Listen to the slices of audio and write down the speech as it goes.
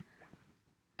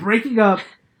breaking up.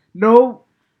 No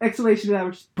explanation of that.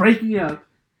 We're just breaking up.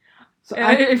 So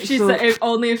if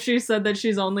she said that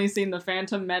she's only seen the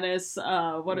Phantom Menace,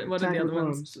 what are the other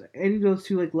ones? Any of those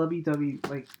two like lovey-dovey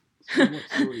like somewhat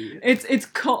story. It's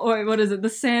what is it? The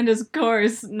sand is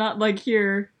coarse, not like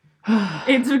here.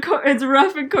 It's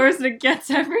rough and coarse and it gets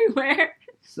everywhere.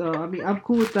 So I mean, I'm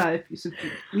cool with that. At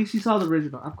least you saw the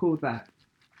original. I'm cool with that.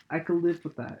 I can live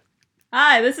with that.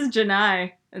 Hi, this is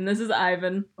Janai, and this is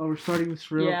Ivan. Oh, we're starting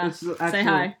this real. Yeah. This is Say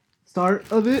hi.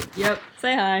 Start of it. Yep.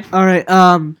 Say hi. All right.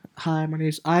 Hi, my name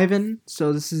is Ivan.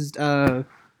 So this is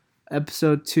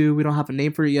episode 2. We don't have a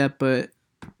name for it yet, but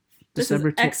this is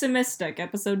Eximistic,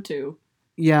 episode 2.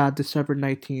 Yeah, December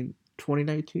 19th,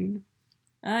 2019.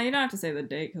 You don't have to say the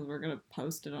date because we're gonna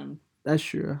post it on. That's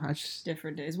true.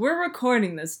 Different days. We're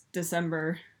recording this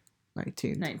December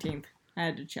 19th. I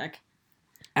had to check.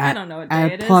 I don't know what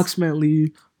day it is.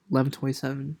 Approximately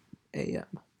 11:27 a.m.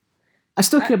 I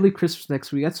still can't believe Christmas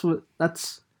next week. That's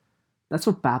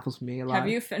what baffles me a lot. Have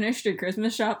you finished your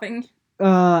Christmas shopping?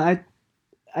 I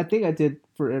think I did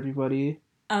for everybody.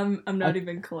 I'm not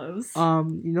even close.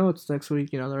 It's next week,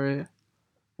 right?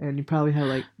 And you probably have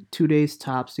like 2 days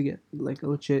tops to get like a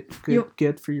legit good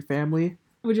gift for your family.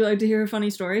 Would you like to hear a funny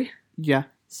story? Yeah.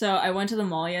 So I went to the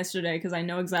mall yesterday because I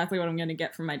know exactly what I'm gonna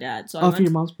get for my dad. So for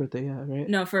your mom's birthday, yeah, right?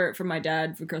 No, for my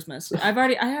dad for Christmas. I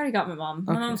already got my mom.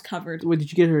 My mom's covered. Wait,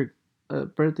 did you get her a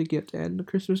birthday gift and a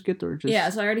Christmas gift, or just? Yeah,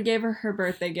 so I already gave her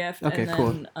birthday gift. Okay, and then,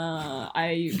 cool.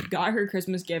 I got her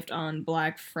Christmas gift on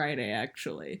Black Friday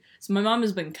actually. So my mom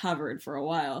has been covered for a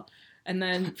while, and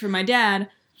then for my dad,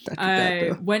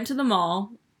 I went to the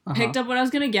mall, picked up what I was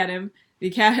gonna get him. The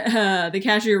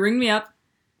cashier ringed me up,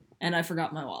 and I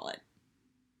forgot my wallet.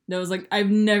 That was like, I've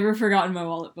never forgotten my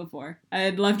wallet before. I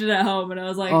had left it at home, and I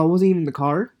was like... Oh, was it even in the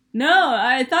car? No,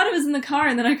 I thought it was in the car,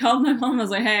 and then I called my mom. I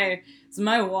was like, hey, is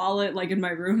my wallet, like, in my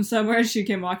room somewhere? She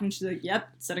came walking, and she's like, yep,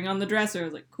 sitting on the dresser. I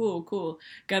was like, cool.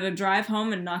 Gotta drive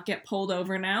home and not get pulled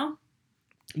over now.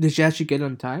 Did she actually get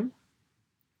on time?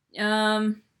 Yeah,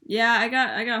 I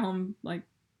got home, like,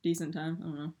 decent time. I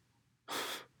don't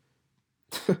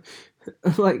know.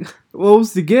 Like, what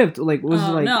was the gift? Like, was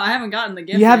it like... No, I haven't gotten the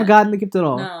gift You haven't gotten the gift at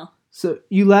all? No. So,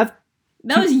 you left...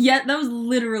 That was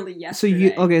literally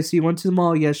yesterday. So you went to the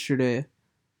mall yesterday,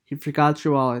 you forgot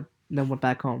your wallet, and then went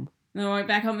back home. Then I went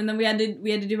back home, and then we had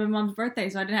to do my mom's birthday,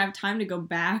 so I didn't have time to go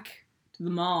back to the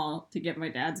mall to get my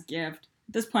dad's gift.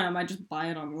 At this point, I might just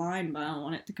buy it online, but I don't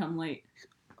want it to come late.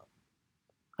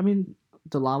 I mean,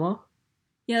 the llama?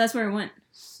 Yeah, that's where I went.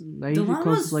 The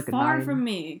llama's like far from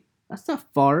me. That's not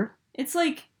far. It's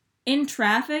like, in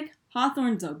traffic,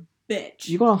 Hawthorne's a bitch.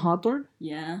 You go to Hawthorne?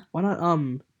 Yeah. Why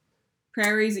not,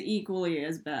 Prairie's equally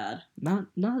as bad. Not,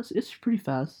 it's pretty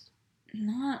fast.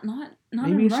 Not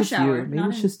Maybe in it's rush just hour. You. Maybe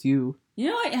it's just you. You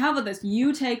know what? How about this?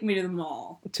 You take me to the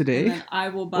mall. Today? And then I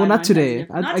will buy not today.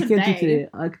 I can't do today.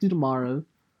 I can do tomorrow.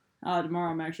 Oh,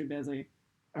 tomorrow I'm actually busy.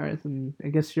 Alright, then I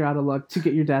guess you're out of luck to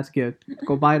get your dad's gift.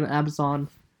 Go buy it on Amazon.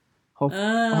 Hope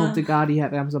to God you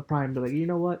have Amazon Prime. But like, you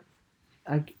know what?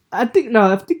 I think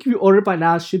if you order by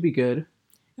now, it should be good.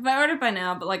 If I order by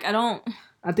now, but like I don't.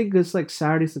 I think it's like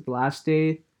Saturday's the last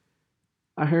day.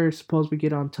 I heard supposedly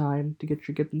get on time to get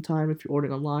your gift in time if you're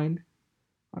ordering online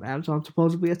on Amazon.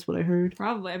 Supposedly, that's what I heard.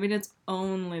 Probably. I mean, it's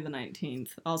only the 19th.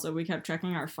 Also, we kept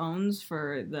checking our phones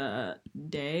for the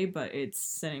day, but it's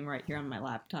sitting right here on my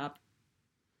laptop.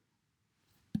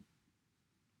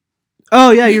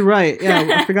 Oh yeah, you're right.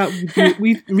 Yeah, I forgot.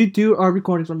 We do our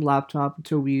recordings on the laptop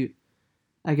until we,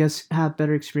 I guess, have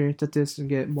better experience at this and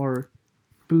get more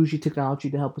bougie technology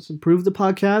to help us improve the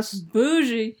podcast.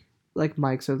 Bougie. Like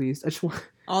mics, at least. I just want.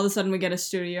 All of a sudden, we get a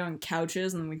studio and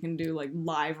couches, and then we can do like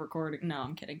live recording. No,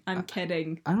 I'm kidding. I'm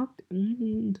kidding. I don't.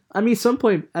 I mean, at some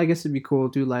point, I guess it'd be cool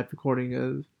to do live recording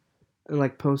of, and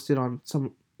like post it on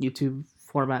some YouTube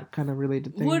format kind of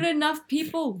related thing. Would enough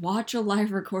people watch a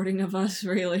live recording of us?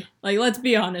 Really? Like, let's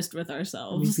be honest with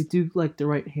ourselves. I mean, if we do like the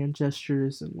right hand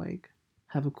gestures and like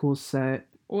have a cool set.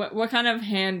 What kind of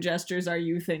hand gestures are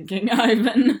you thinking,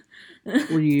 Ivan?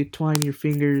 Where you twine your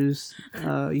fingers,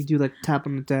 you do like tap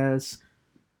on the desk,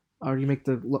 or you make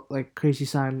the like crazy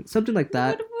sign, something like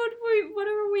that. What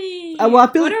are we?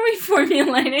 What are we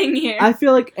formulating here? I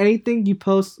feel like anything you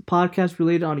post podcast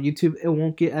related on YouTube, it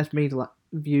won't get as many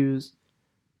views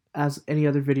as any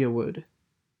other video would,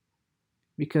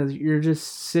 because you're just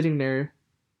sitting there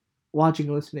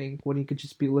watching, listening, when you could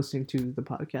just be listening to the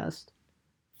podcast.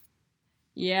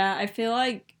 Yeah, I feel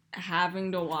like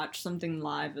having to watch something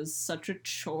live is such a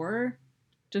chore,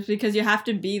 just because you have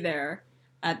to be there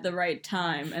at the right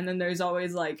time, and then there's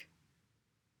always like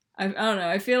I don't know.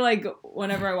 I feel like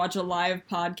whenever I watch a live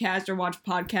podcast or watch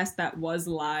podcast that was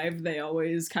live, they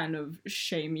always kind of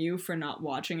shame you for not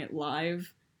watching it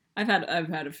live. I've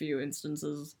had a few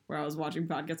instances where I was watching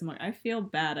podcasts. I'm like, I feel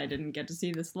bad I didn't get to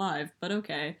see this live, but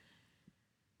okay.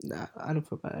 Nah, I don't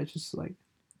feel bad. I just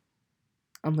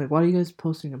I'm like, why are you guys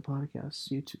posting a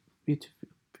podcast, YouTube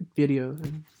video?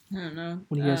 And I don't know.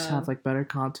 When you guys have better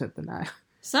content than I.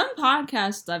 Some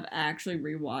podcasts I've actually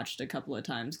rewatched a couple of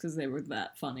times because they were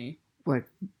that funny. Like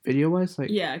video wise,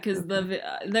 yeah, because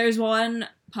there's one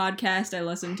podcast I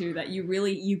listen to that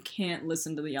you can't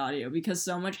listen to the audio because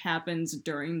so much happens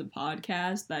during the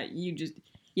podcast that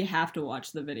you have to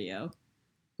watch the video.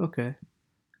 Okay.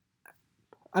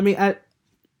 I mean, all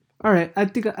right. I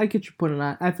think I get your point on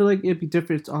that. I feel like it'd be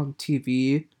different on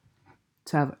TV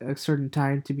to have a certain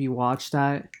time to be watched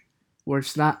at, where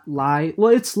it's not live.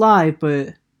 Well, it's live, but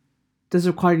it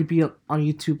doesn't require to be on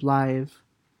YouTube live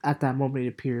at that moment it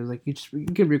appears. Like you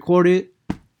can record it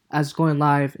as going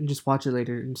live and just watch it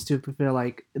later and still feel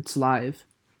like it's live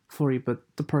for you. But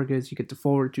the perk is you get to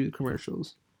forward to the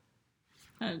commercials.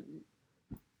 I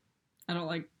don't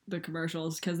like the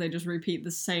commercials because they just repeat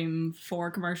the same 4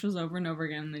 commercials over and over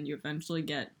again, and then you eventually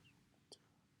get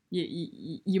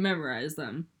you memorize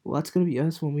them. Well, that's gonna be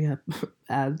us when we have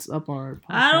ads up on our podcast.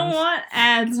 I don't want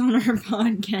ads on our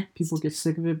podcast. People get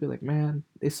sick of it, be like, man,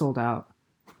 they sold out.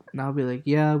 And I'll be like,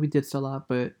 yeah, we did sell out,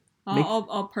 but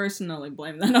I'll personally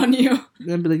blame that on you.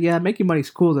 Then be like, yeah, making money's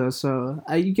cool though, so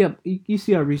you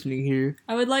see our reasoning here.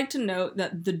 I would like to note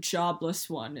that the jobless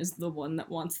one is the one that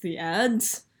wants the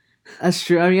ads. That's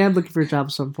true. I mean, I'm looking for a job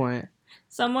at some point.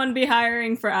 Someone be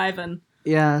hiring for Ivan.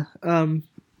 Yeah.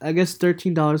 I guess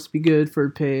 $13 would be good for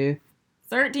pay.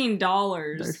 $13.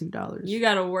 $13. You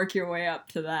gotta work your way up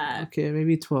to that. Okay,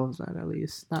 maybe 12 then at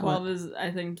least.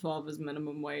 I think 12 is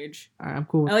minimum wage. Alright, I'm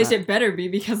cool with that. At least it better be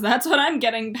because that's what I'm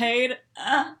getting paid.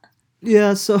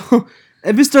 Yeah, so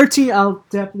if it's 13, I'll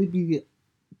definitely be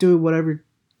doing whatever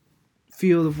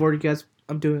field of work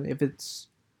I'm doing. If it's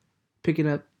picking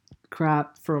up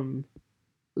crap from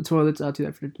the toilets, I'll do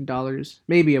that for $13.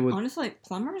 Maybe I would. Honestly,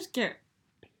 plumbers get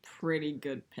pretty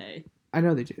good pay. I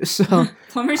know they do. So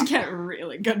plumbers get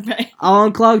really good pay.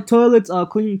 I'll unclog toilets. I'll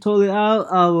clean your toilet out.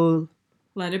 I will.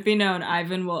 Let it be known,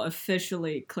 Ivan will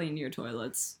officially clean your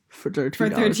toilets for $13. For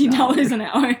 $13 an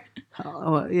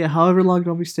hour. Yeah, however long you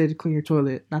want me to stay to clean your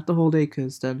toilet. Not the whole day,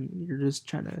 because then you're just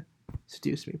trying to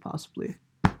seduce me, possibly.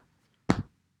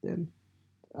 Then,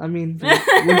 I mean,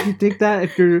 would you think that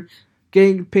if you're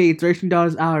getting paid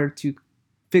 $13 an hour to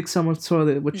fix someone's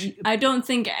toilet, which I don't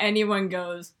think anyone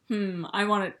goes, I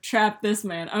want to trap this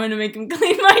man. I'm going to make him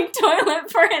clean my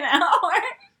toilet for an hour.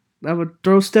 I would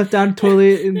throw stuff down the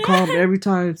toilet and call him every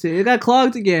time and say, it got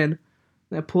clogged again.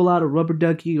 And I pull out a rubber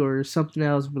ducky or something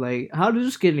else and be like, how did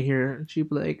this get in here? And she'd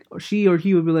be like, or she or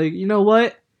he would be like, you know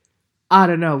what? I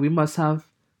don't know. We must have a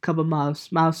couple mice?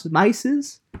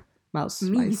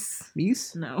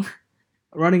 No.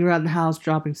 Running around the house,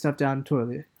 dropping stuff down the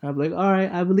toilet. I'd be like,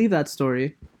 alright, I believe that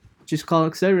story. Just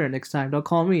call Xavier next time. Don't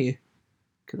call me.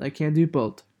 Because I can't do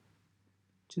both.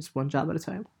 Just one job at a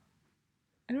time.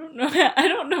 I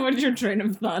don't know what your train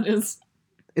of thought is.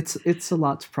 It's a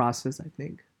lot to process, I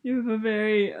think. You have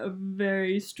a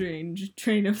very strange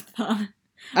train of thought.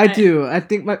 I do. I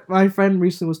think my friend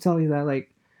recently was telling me that,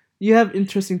 like, you have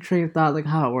interesting train of thought, like,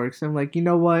 how it works. And I'm like, you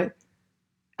know what?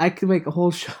 I could make a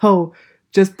whole show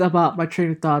just about my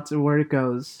train of thoughts and where it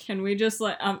goes. Can we just,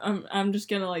 like, I'm just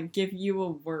gonna, like, give you a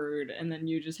word, and then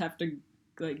you just have to,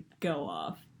 like, go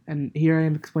off. And here I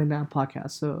am explaining that on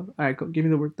podcast. So, all right, go give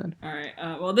me the word then. All right.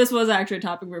 Well, this was actually a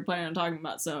topic we were planning on talking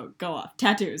about. So go off.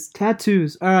 Tattoos.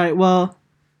 Tattoos. All right. Well,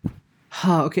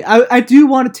 okay. I do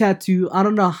want a tattoo. I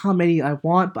don't know how many I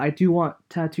want, but I do want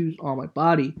tattoos on my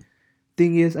body.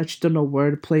 Thing is, I just don't know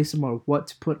where to place them or what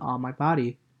to put on my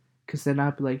body. Because then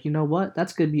I'd be like, you know what?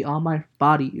 That's gonna be on my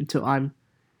body until I'm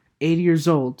 80 years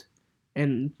old,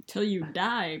 and till you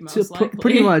die, most likely.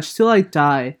 Pretty much till I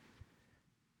die.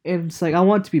 And it's like, I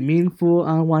want it to be meaningful.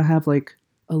 I don't want to have, like,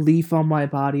 a leaf on my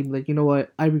body. Like, you know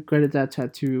what? I regretted that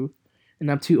tattoo.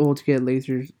 And I'm too old to get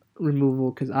laser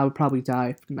removal because I would probably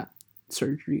die from that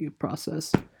surgery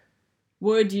process.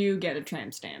 Would you get a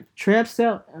tramp stamp? Tramp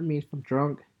stamp? I mean, if I'm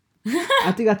drunk.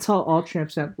 I think that's how all tramp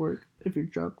stamp work. If you're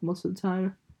drunk most of the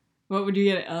time. What would you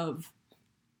get it of?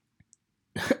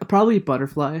 Probably a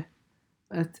butterfly.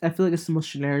 I feel like it's the most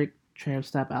generic tramp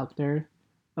stamp out there.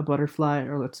 A butterfly,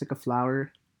 or let's like a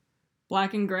flower.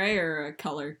 Black and gray or a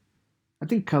color? I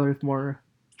think color is more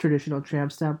traditional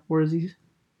tramp stamp worthy.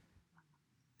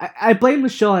 I blame the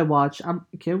show I watch.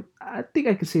 I think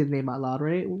I can say the name out loud,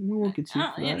 right? We won't get too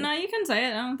far. No, you can say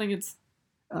it. I don't think it's...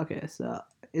 Okay, so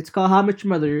it's called How I Met Your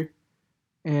Mother,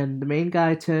 and the main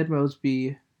guy Ted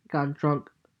Mosby got drunk,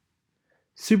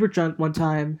 super drunk one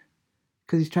time,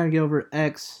 because he's trying to get over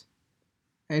X,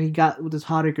 and he got with this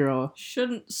hotter girl.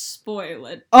 Shouldn't spoil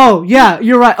it. Oh yeah,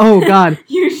 you're right. Oh god,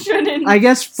 You shouldn't. I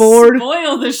guess Ford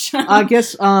spoil the show. I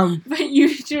guess But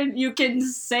you can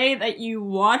say that you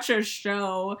watch a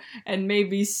show and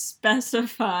maybe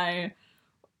specify,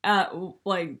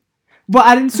 like. But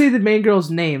I didn't say the main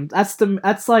girl's name. That's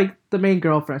like the main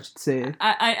girlfriend, I should say.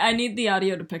 I need the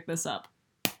audio to pick this up.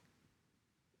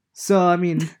 So I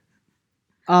mean,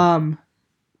 I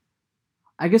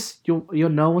guess you'll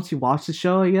know once you watch the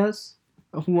show. I guess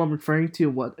who I'm referring to,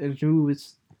 what and who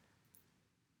is.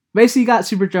 Basically, he got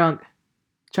super drunk,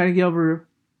 trying to get over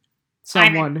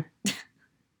someone,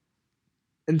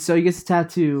 and so he gets a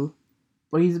tattoo.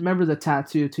 But he remembers the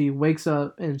tattoo till he wakes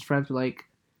up and his friends are like,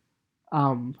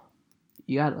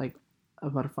 you got like a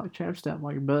butterfly tramp stamp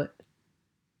on your butt.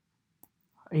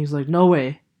 And he's like, no way.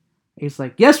 And he's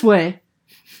like, yes way.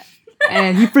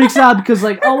 And he freaks out because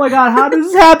like, oh my god, how does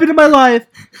this happen in my life?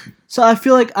 So I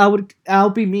feel like I'll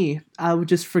be me. I would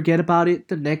just forget about it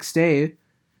the next day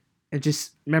and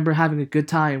just remember having a good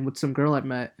time with some girl I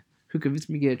met who convinced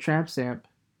me to get a tramp stamp.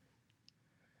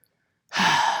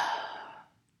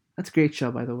 That's a great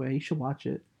show, by the way. You should watch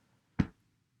it.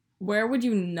 Where would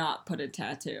you not put a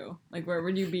tattoo? Like, where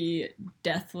would you be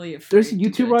deathly afraid? There's a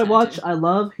YouTuber I watch. I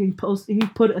love. He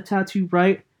put a tattoo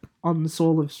right on the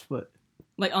sole of his foot.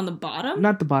 Like on the bottom?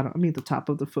 Not the bottom. I mean the top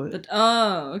of the foot.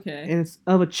 Oh, okay. And it's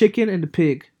of a chicken and a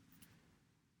pig.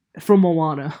 From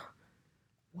Moana.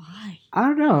 Why? I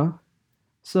don't know.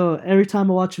 So every time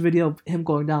I watch a video of him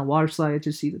going down a water slide, I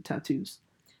just see the tattoos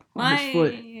on his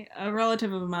foot. A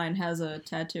relative of mine has a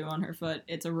tattoo on her foot.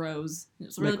 It's a rose.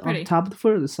 It's really like pretty. On top of the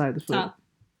foot or the side of the foot? Top.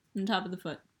 On top of the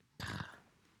foot.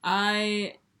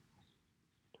 I'd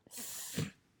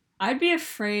be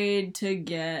afraid to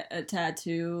get a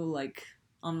tattoo, like,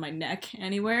 on my neck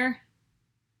anywhere.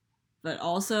 But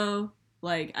also,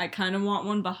 like, I kind of want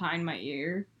one behind my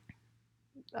ear.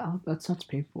 Oh, that sounds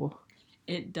painful.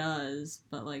 It does,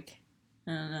 but, like,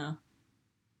 I don't know.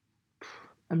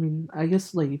 I mean, I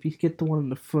guess, like, if you get the one in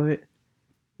the foot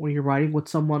when you're riding with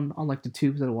someone on, like, the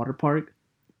tubes at a water park,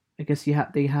 I guess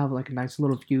they have, like, a nice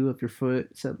little view of your foot,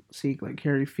 so you can, like,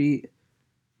 hear your feet.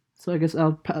 So I guess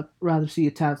I'd rather see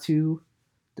a tattoo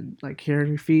than, like, hearing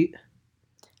your feet.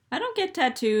 I don't get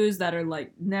tattoos that are,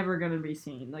 like, never gonna be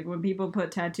seen. Like, when people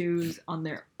put tattoos on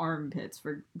their armpits,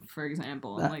 for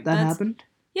example. That happened?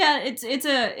 Yeah, it's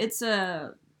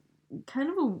a kind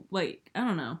of a, like, I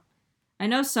don't know. I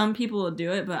know some people will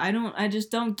do it, but I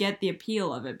just don't get the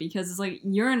appeal of it because it's like,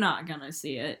 you're not gonna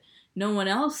see it. No one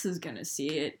else is gonna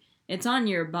see it. It's on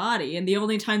your body, and the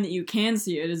only time that you can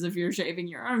see it is if you're shaving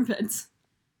your armpits.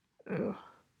 Ugh.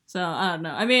 So, I don't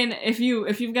know. I mean, if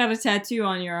you've got a tattoo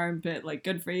on your armpit, like,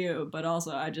 good for you, but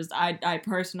also, I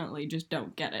personally just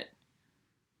don't get it.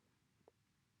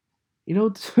 You know,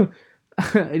 it's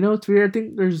weird. I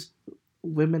think there's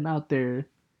women out there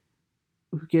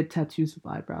who get tattoos of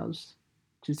eyebrows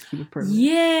just to keep it permanent.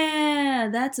 Yeah,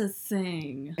 that's a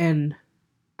thing. And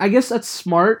I guess that's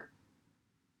smart.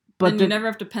 But you never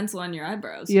have to pencil on your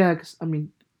eyebrows. Yeah, because, I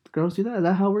mean, girls do that? Is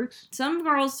that how it works? Some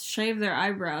girls shave their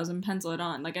eyebrows and pencil it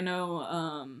on. Like, I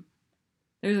know,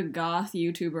 there's a goth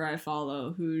YouTuber I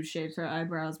follow who shaves her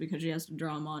eyebrows because she has to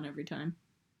draw them on every time.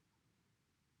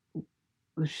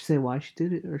 Does she say why she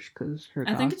did it, or because her?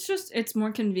 I think it's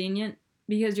more convenient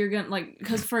because you're gonna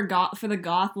because for the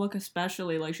goth look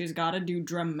especially, like, she's got to do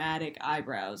dramatic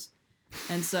eyebrows,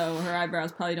 and so her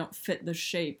eyebrows probably don't fit the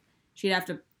shape. She'd have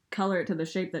to color it to the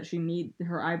shape that she needs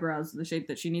her eyebrows, the shape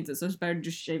that she needs it. So it's better to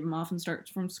just shave them off and start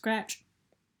from scratch.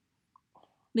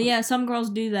 But yeah, some girls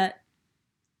do that.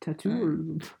 The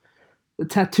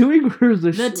tattooing or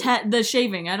the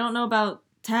shaving. I don't know about.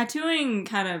 Tattooing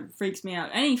kind of freaks me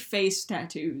out. Any face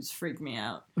tattoos freak me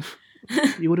out.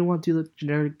 You wouldn't want to do the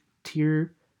generic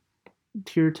tear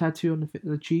tattoo on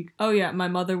the cheek? Oh yeah, my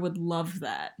mother would love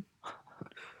that.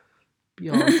 Be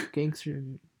all gangster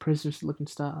and prisoners looking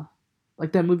style.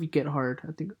 Like that movie Get Hard.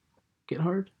 I think Get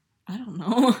Hard? I don't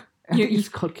know. I think it's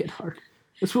called Get Hard.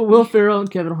 It's what Will Ferrell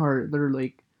and Kevin Hart. They're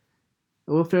like,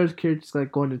 Will Ferrell's character's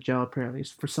like going to jail apparently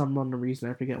for some unknown reason.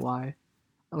 I forget why.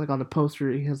 Like on the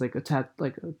poster, he has like a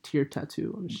tear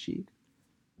tattoo on his cheek.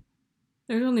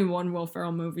 There's only one Will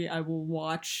Ferrell movie I will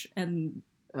watch and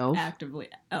Elf? actively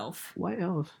Elf. Why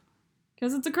Elf?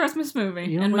 Because it's a Christmas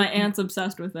movie, and my aunt's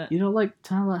obsessed with it. You don't like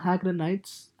Talladega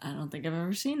Nights? I don't think I've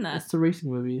ever seen that. It's the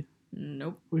racing movie.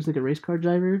 Nope. Where he's like a race car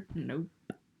driver. Nope.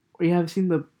 Or you have seen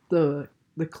the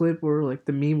clip where like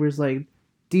the meme where it's like,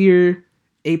 "Dear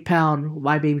 8-pound,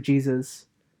 why baby Jesus?"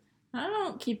 I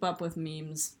don't keep up with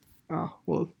memes. Oh,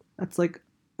 well, that's like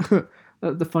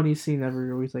the funniest scene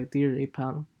ever. Where he's like, "Dear 8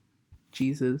 pound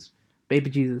Jesus, baby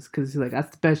Jesus," because he's like,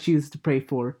 "That's the best Jesus to pray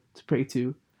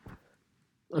to.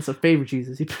 That's a favorite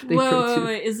Jesus." They pray to.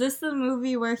 Wait. Is this the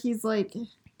movie where he's like?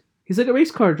 He's like a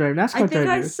race car driver, NASCAR driver. I think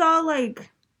I saw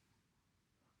like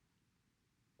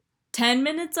 10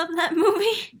 minutes of that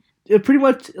movie. Pretty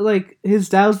much like his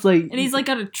dad's like, and he's like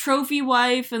got a trophy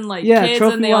wife and like kids,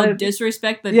 and they all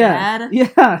disrespect the dad.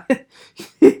 Yeah,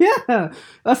 yeah.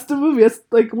 That's the movie. That's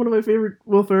like one of my favorite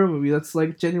Will Ferrell movies. That's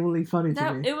like genuinely funny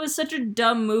to me. It was such a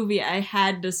dumb movie. I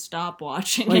had to stop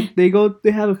watching it.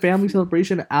 They have a family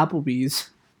celebration at Applebee's.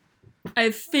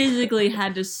 I physically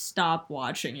had to stop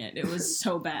watching it. It was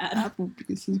so bad.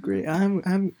 Applebee's is great. I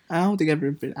don't think I've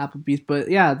ever been to Applebee's, but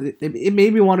yeah, it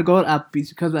made me want to go to Applebee's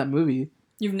because of that movie.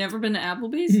 You've never been to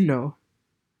Applebee's? No.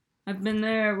 I've been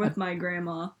there with my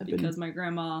grandma because my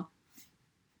grandma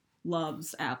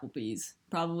loves Applebee's.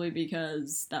 Probably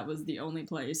because that was the only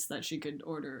place that she could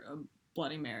order a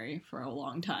Bloody Mary for a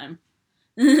long time.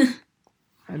 I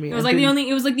mean, it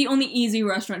was the only easy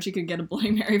restaurant she could get a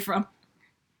Bloody Mary from.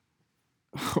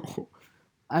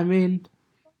 I mean,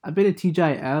 I've been to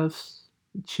TGIF's,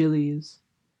 Chili's,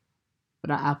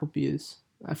 but not Applebee's.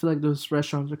 I feel like those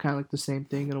restaurants are kind of like the same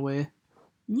thing in a way.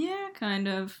 Yeah, kind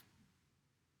of.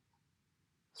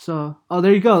 So,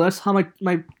 there you go. That's how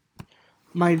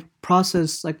my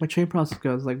process, like my train process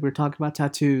goes. Like, we're talking about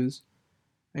tattoos,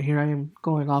 and here I am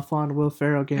going off on Will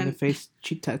Ferrell getting a face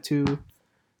cheek tattoo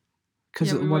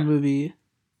because of one movie.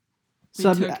 We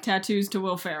took tattoos to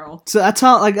Will Ferrell. So that's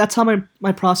how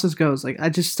my process goes. Like, I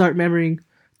just start remembering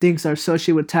things that are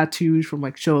associated with tattoos from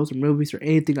like shows or movies or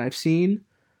anything I've seen.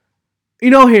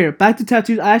 Here, back to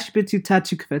tattoos. I actually been to a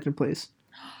tattoo convention place.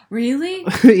 Really?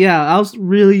 Yeah, I was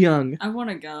really young. I want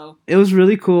to go. It was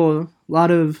really cool. A lot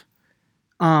of,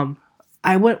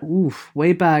 I went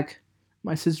way back.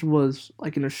 My sister was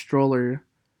like in a stroller,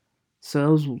 so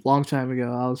it was a long time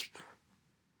ago. I was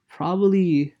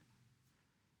probably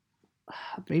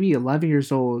maybe 11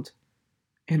 years old,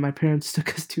 and my parents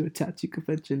took us to a tattoo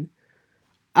convention.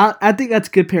 I think that's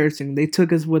good parenting. They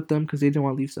took us with them because they didn't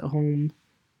want to leave us at home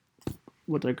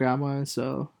with their grandma,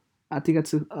 so I think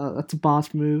that's a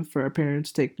boss move for our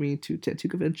parents to take me to tattoo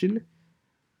convention.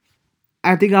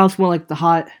 I think I was more like the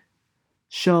hot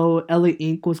show LA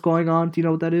Ink was going on. Do you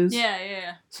know what that is?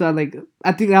 Yeah. So I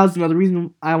think that was another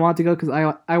reason I wanted to go because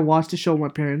I watched the show with my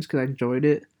parents because I enjoyed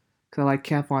it because I like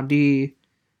Kat Von D,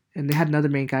 and they had another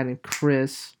main guy named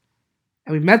Chris,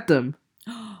 and we met them.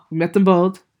 We met them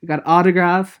both. We got an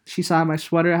autograph. She signed my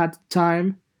sweater at the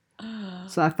time.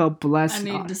 So I felt blessed. I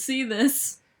need to see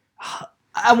this.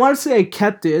 I want to say I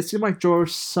kept it. It's in my drawer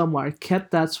somewhere. I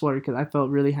kept that sweater because I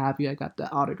felt really happy I got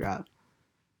that autograph.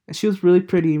 And she was really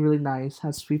pretty, really nice,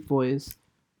 has sweet voice.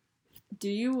 Do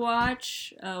you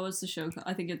watch, what's the show called?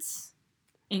 I think it's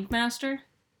Ink Master?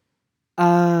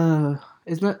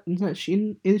 Is she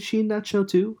in that show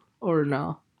too? Or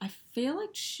no? I feel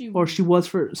like she... Or she was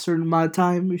for a certain amount of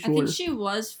time before. I think she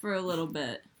was for a little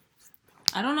bit.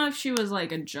 I don't know if she was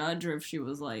like a judge or if she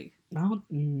was like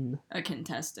a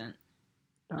contestant.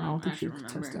 No, I don't think she was a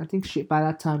contestant. I think she, by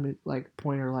that time,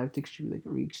 point in her life, I think she like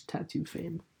reached tattoo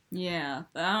fame. Yeah,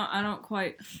 but I don't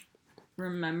quite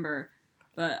remember.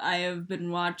 But I have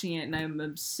been watching it and I'm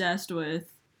obsessed with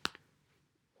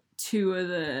two of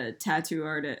the tattoo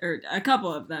artists, or a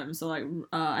couple of them. So like,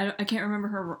 I can't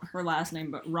remember her last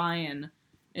name, but Ryan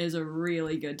is a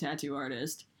really good tattoo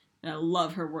artist, and I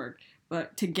love her work.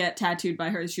 But to get tattooed by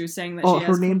her, she was saying that she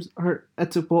has...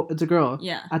 It's a girl.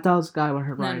 Yeah. I thought it was a guy when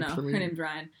her Ryan. No, her name's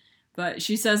Ryan. But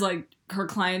she says, like, her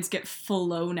clients get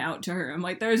flown out to her. I'm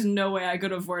like, there's no way I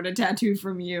could afford a tattoo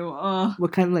from you.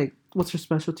 What kind of, what's her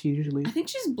specialty usually? I think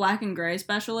she's black and gray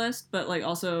specialist, but, like,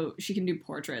 also, she can do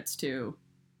portraits, too.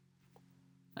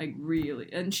 Like,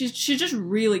 really. And she's just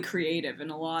really creative,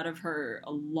 and a lot of her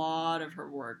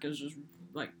work is just,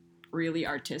 like, really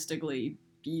artistically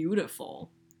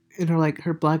beautiful. And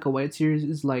her black and white series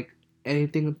is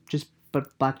anything just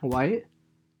but black and white?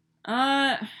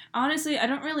 Honestly, I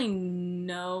don't really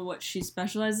know what she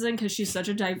specializes in because she's such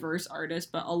a diverse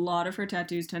artist, but a lot of her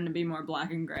tattoos tend to be more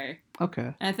black and gray.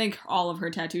 Okay. And I think all of her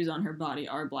tattoos on her body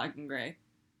are black and gray.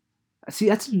 See,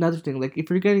 that's another thing. Like, if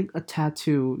you're getting a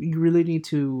tattoo, you really need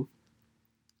to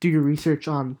do your research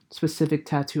on specific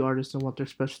tattoo artists and what their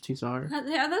specialties are.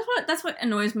 Yeah, that's what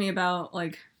annoys me about,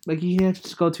 like, you can't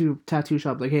just go to a tattoo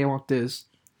shop, hey, I want this.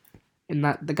 And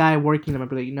the guy working them, I'd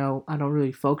be like, I don't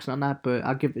really focus on that, but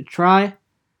I'll give it a try.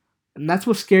 And that's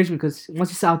what scares me, because once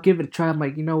you say I'll give it a try, I'm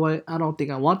like, you know what? I don't think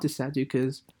I want this tattoo,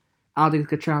 because I don't think it's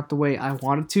going to turn out the way I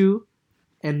want it to.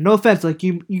 And no offense, like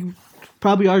you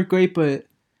probably are great, but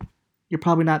you're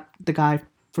probably not the guy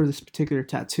for this particular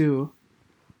tattoo.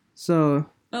 So.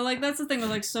 But like that's the thing with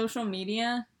like social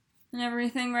media and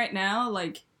everything right now.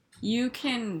 Like you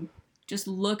can just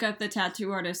look up the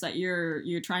tattoo artist that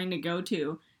you're trying to go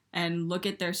to and look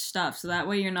at their stuff. So that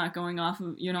way you're not going off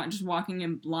of, you're not just walking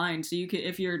in blind. So you could,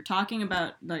 if you're talking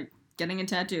about like getting a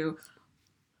tattoo,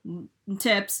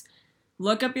 tips,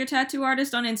 look up your tattoo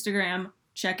artist on Instagram,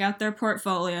 check out their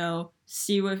portfolio,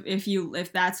 see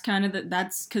if that's kind of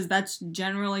that's because that's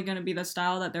generally going to be the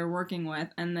style that they're working with,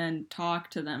 and then talk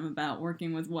to them about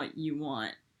working with what you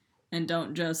want, and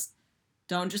don't just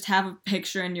have a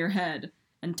picture in your head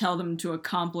and tell them to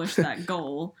accomplish that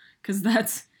goal, because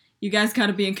that's, you guys got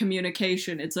to be in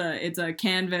communication. It's a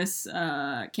canvas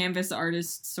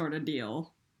artist sort of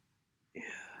deal. Yeah.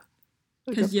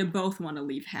 Because you both want to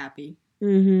leave happy.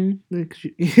 Mm-hmm.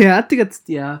 Yeah, I think it's,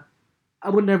 yeah. I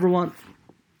would never want.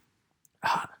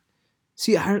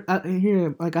 See, I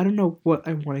here, like, I don't know what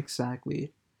I want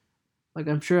exactly. Like,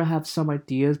 I'm sure I have some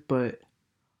ideas, but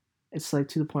it's like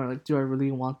to the point, like, do I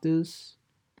really want this?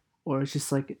 Or it's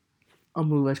just like a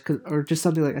move, or just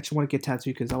something like I just want to get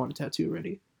tattooed because I want a tattoo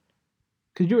already.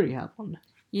 Because you already have one.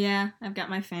 Yeah, I've got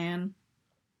my fan.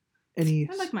 I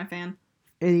like my fan.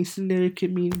 Any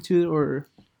significant meaning to it, or?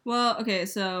 Well, okay,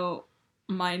 so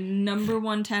my number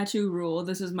one tattoo rule,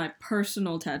 this is my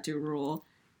personal tattoo rule,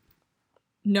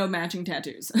 no matching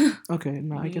tattoos. Okay,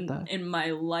 no, I get that. In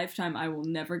my lifetime, I will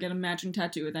never get a matching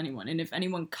tattoo with anyone. And if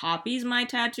anyone copies my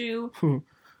tattoo,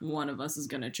 one of us is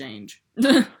going to change.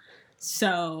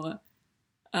 So,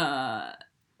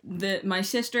 my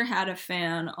sister had a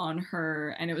fan on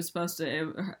her, and it was supposed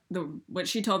to, what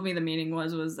she told me the meaning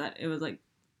was that it was like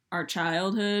our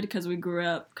childhood, because we grew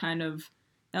up kind of,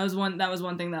 that was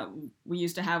one thing that we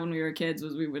used to have when we were kids,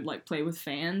 was we would like play with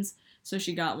fans. So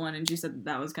she got one, and she said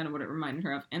that was kind of what it reminded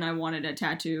her of. And I wanted a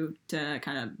tattoo to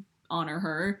kind of honor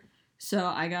her. So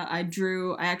I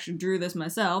actually drew this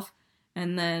myself,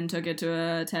 and then took it to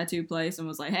a tattoo place and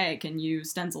was like, hey, can you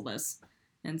stencil this?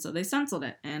 And so they stenciled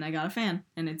it, and I got a fan.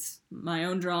 And it's my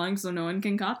own drawing, so no one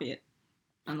can copy it.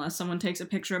 Unless someone takes a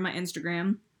picture of my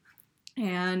Instagram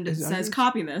and says,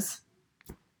 copy this.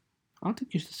 I don't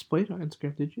think you displayed it on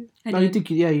Instagram, did you? I did.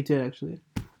 You did, actually.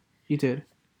 You did.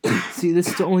 See, this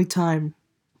is the only time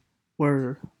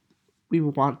where we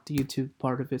want the YouTube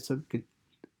part of it so we could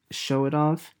show it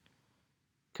off.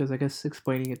 Because I guess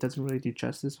explaining it doesn't really do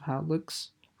justice to how it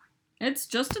looks. It's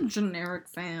just a generic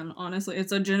fan, honestly.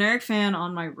 It's a generic fan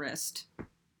on my wrist.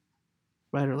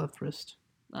 Right or left wrist?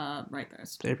 Right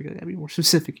wrist. There we go. Gotta be more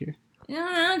specific here.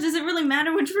 Yeah, does it really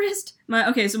matter which wrist?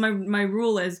 My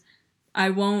rule is I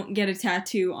won't get a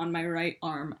tattoo on my right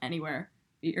arm anywhere.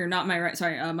 Or not my right,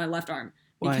 sorry, my left arm.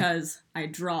 Why? Because I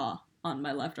draw on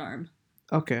my left arm.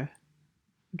 Okay.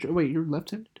 Wait, you're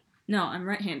left-handed? No, I'm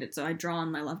right-handed, so I draw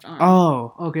on my left arm.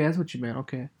 Oh, okay, that's what you meant.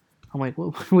 Okay. I'm like,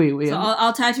 whoa, wait. So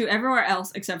I'll tattoo everywhere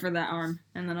else except for that arm.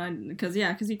 And then because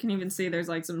you can even see there's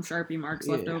like some Sharpie marks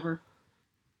left over.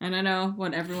 And I know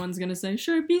what everyone's going to say,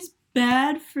 Sharpie's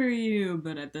bad for you.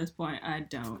 But at this point, I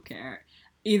don't care.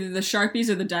 Either the Sharpies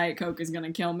or the Diet Coke is going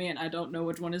to kill me, and I don't know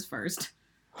which one is first.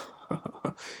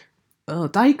 Oh,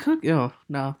 Diet Coke? Oh,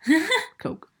 no.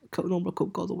 Coke. Normal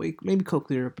Coke all the way. Maybe Coke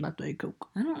Clear, but not Diet Coke.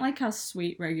 I don't like how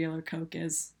sweet regular Coke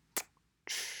is.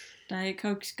 Diet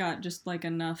Coke's got just like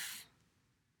enough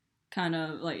kind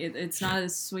of like it's not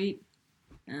as sweet,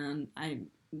 and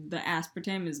the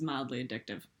aspartame is mildly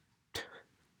addictive.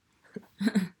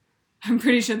 I'm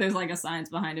pretty sure there's like a science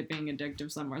behind it being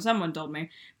addictive somewhere. Someone told me.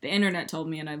 The internet told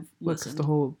me, and I've listened. What's the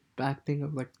whole back thing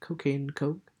of like cocaine and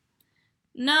Coke?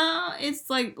 No, it's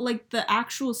like the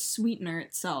actual sweetener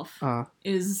itself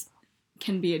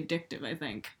can be addictive, I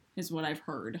think, is what I've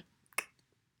heard.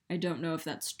 I don't know if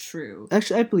that's true.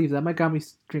 Actually, I believe that. My grandma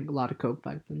used to drink a lot of Coke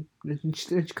back then.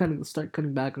 She kind of started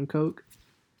cutting back on Coke.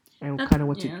 And kind of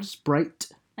went to Sprite.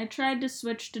 I tried to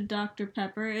switch to Dr.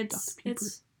 Pepper. It's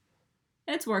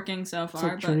working so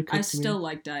far, but I still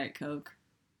like Diet Coke.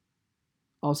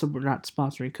 Also, we're not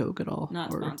sponsoring Coke at all.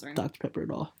 Not sponsoring. Dr. Pepper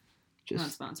at all. Not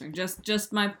sponsoring.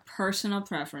 Just my personal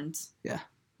preference. Yeah.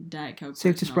 Diet Coke.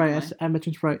 Same to Sprite. I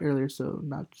mentioned Sprite earlier, so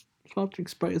not sponsoring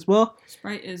Sprite as well.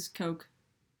 Sprite is Coke.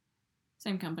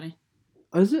 Same company.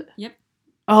 Oh, is it? Yep.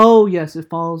 Oh, yes. It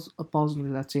falls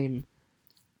under that same...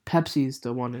 Pepsi's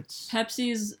the one it's...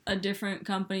 Pepsi's a different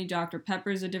company. Dr.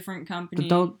 Pepper's a different company.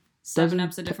 But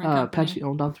 7-Up's a different company. Pepsi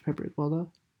own Dr. Pepper as well,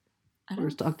 though? Or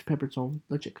is Dr. Pepper's own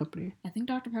legit company? I think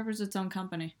Dr. Pepper's its own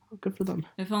company. Oh, good for them.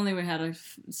 If only we had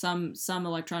some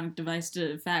electronic device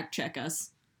to fact check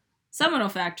us. Someone will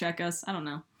fact check us. I don't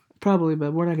know. Probably,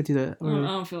 but we're not gonna do that. I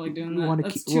don't feel like doing that.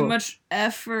 That's too much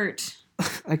effort.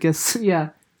 I guess, yeah.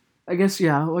 I guess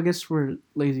we're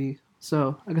lazy.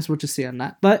 So I guess we'll just stay on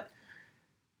that. But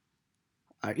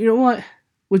you know what?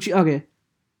 Would you ever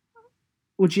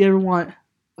want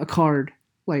a card,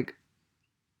 like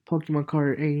Pokemon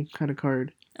card, any kind of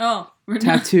card? Oh,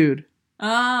 tattooed.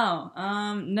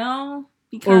 No.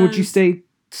 Because... Or would you stick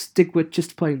with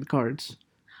just playing the cards?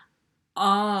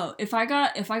 If I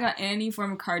got any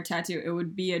form of card tattoo, it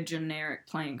would be a generic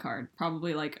playing card,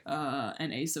 probably like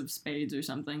an Ace of Spades or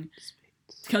something,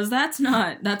 because that's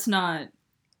not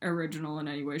original in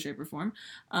any way, shape, or form.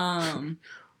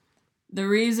 The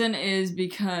reason is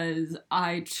because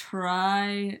I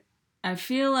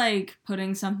feel like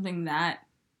putting something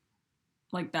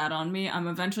like that on me, I'm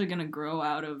eventually gonna grow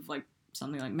out of like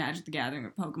something like Magic the Gathering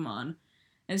or Pokemon.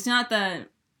 It's not that.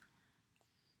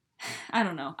 I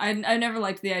don't know. I never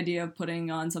liked the idea of putting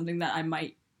on something that I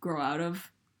might grow out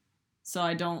of. So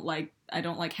I don't like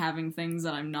having things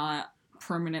that I'm not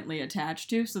permanently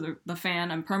attached to. So the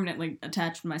fan, I'm permanently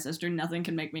attached to my sister. Nothing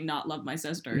can make me not love my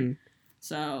sister. Mm.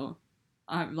 So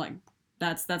I'm like,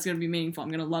 that's gonna be meaningful.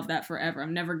 I'm gonna love that forever.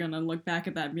 I'm never gonna look back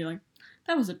at that and be like,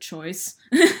 that was a choice.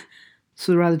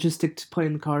 So rather just stick to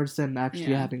playing the cards than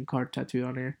actually having a card tattoo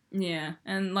on here. Yeah,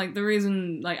 and like the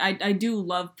reason, like I do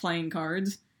love playing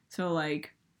cards. So,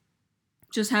 like,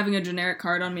 just having a generic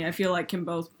card on me, I feel like can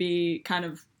both be kind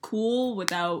of cool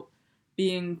without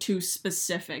being too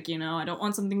specific, you know? I don't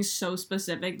want something so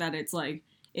specific that it's, like,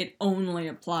 it only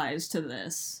applies to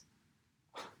this.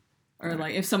 Or,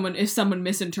 like, if someone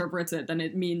misinterprets it, then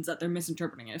it means that they're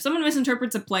misinterpreting it. If someone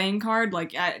misinterprets a playing card,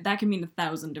 like, that can mean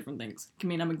 1,000 different things. It can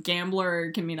mean I'm a gambler,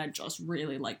 it can mean I just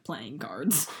really like playing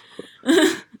cards.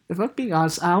 If I'm being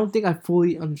honest, I don't think I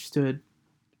fully understood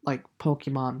like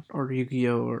Pokemon or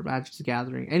Yu-Gi-Oh! Or Magic the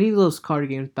Gathering. Any of those card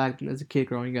games back then as a kid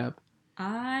growing up.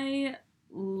 I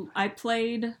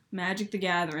played Magic the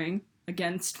Gathering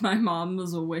against my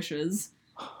mom's wishes.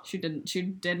 She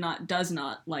does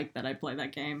not like that I play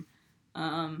that game.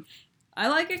 I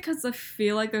like it because I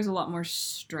feel like there's a lot more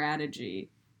strategy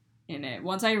in it.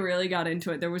 Once I really got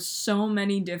into it, there was so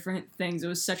many different things. It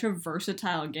was such a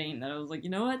versatile game that I was like, you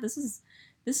know what, this is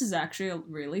actually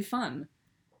really fun.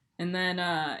 And then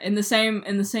in the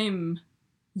same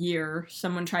year,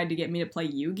 someone tried to get me to play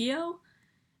Yu-Gi-Oh!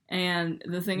 And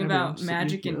the thing about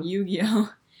Magic and Yu-Gi-Oh!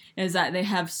 Is that they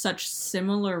have such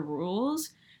similar rules,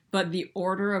 but the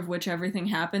order of which everything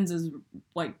happens is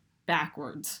like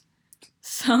backwards.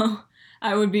 So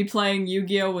I would be playing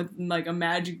Yu-Gi-Oh! With like a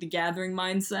Magic the Gathering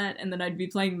mindset, and then I'd be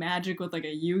playing Magic with like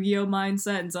a Yu-Gi-Oh!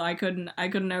 Mindset, and so I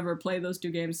couldn't ever play those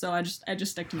two games. So I just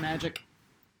stick to Magic.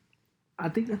 I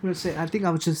think I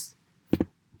was just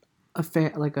a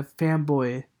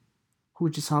fanboy who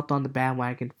just hopped on the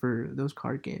bandwagon for those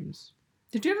card games.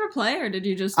 Did you ever play, or did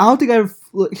you just... I don't think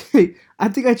I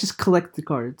think I just collect the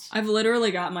cards. I've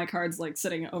literally got my cards, like,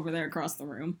 sitting over there across the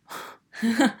room.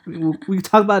 we can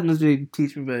talk about it in this video,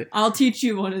 teach me, but... I'll teach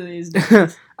you one of these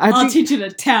days. I'll teach you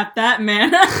to tap that,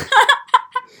 man.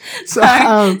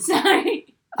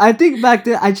 Sorry. I think back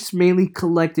then, I just mainly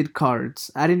collected cards.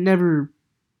 I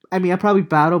probably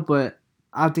battled, but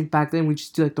I think back then we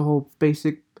just do like the whole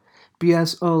basic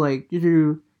BS. Oh, like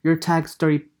your attack's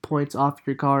 30 points off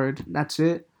your card. That's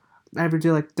it. I never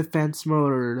did like defense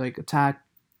mode or like attack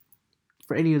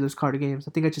for any of those card games.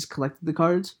 I think I just collected the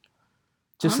cards,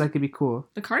 just like it'd be cool.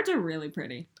 The cards are really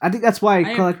pretty. I think that's why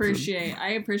I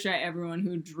appreciate everyone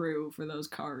who drew for those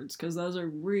cards because those are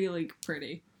really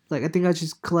pretty. Like, I think I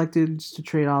just collected just to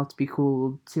trade off to be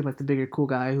cool. Seem like the bigger cool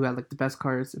guy who had, like, the best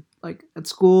cards, like, at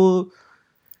school.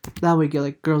 That way get,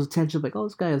 like, girls' attention. Like, oh,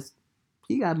 this guy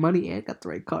he got money and got the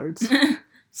right cards.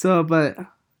 So, but...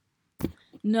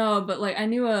 No, but, like, I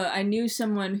knew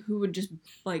someone who would just,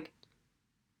 like...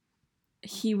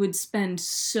 He would spend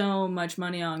so much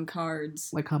money on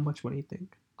cards. Like, how much money do you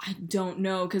think? I don't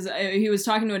know, because he was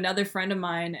talking to another friend of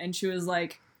mine, and she was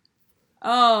like...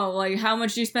 Oh, like, how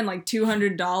much do you spend, like,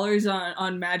 $200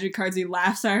 on Magic cards? He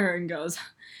laughs at her and goes,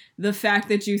 the fact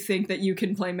that you think that you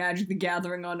can play Magic the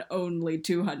Gathering on only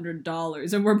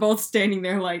 $200. And we're both standing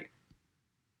there like,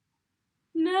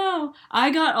 no. I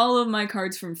got all of my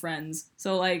cards from friends.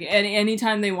 So, like,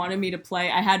 anytime they wanted me to play,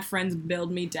 I had friends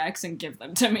build me decks and give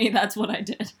them to me. That's what I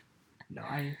did.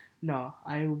 I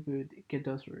would get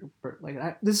those for,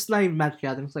 like, this is not even Magic the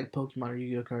Gathering. It's like Pokemon or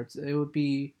Yu-Gi-Oh cards. It would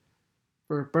be...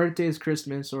 for birthdays,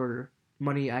 Christmas, or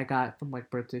money I got from, like,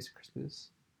 birthdays and Christmas.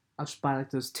 I'll just buy, like,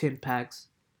 those tin packs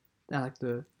that, like,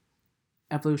 the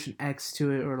Evolution X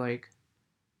to it, or, like...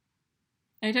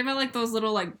 Are you talking about, like, those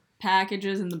little, like,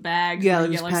 packages in the bags. Yeah, where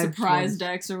you those get like packaged surprise ones.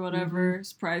 decks or whatever. Mhm.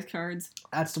 Surprise cards.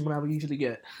 That's the one I would usually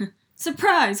get.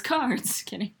 Surprise cards.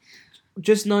 Kidding.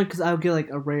 Just knowing because I would get like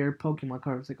a rare Pokemon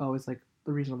card was like always like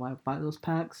the reason why I buy those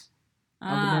packs.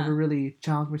 I would never really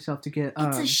challenge myself to get.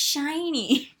 It's a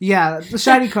shiny. Yeah, the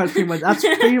shiny cards pretty much. That's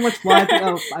pretty much why I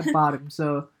think I bought them.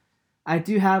 So I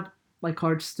do have my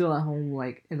cards still at home,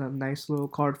 like in a nice little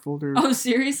card folder. Oh,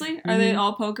 seriously? Are they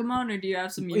all Pokemon, or do you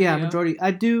have some Yu-Gi-Oh? Yeah, majority.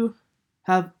 I do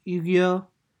have Yu-Gi-Oh,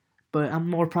 but I'm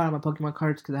more proud of my Pokemon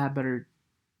cards because I have better,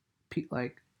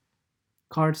 like,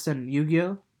 cards than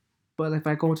Yu-Gi-Oh. But if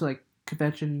I go into like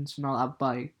conventions and all, I'll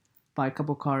buy a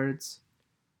couple cards.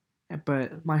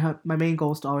 But my main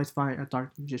goal is to always find a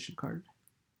Dark Magician card.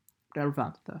 Never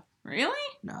found it though. Really?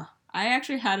 No. I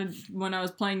actually had when I was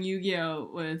playing Yu-Gi-Oh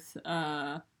with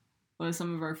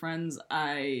some of our friends.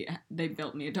 They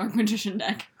built me a Dark Magician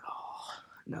deck. Oh,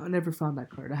 no, I never found that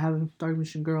card. I have a Dark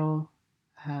Magician Girl,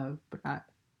 but not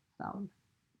that one.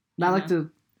 Not like the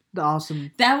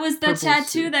awesome. That was the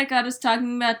tattoo suit. that got us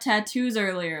talking about tattoos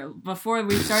earlier before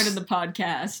we started the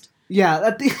podcast.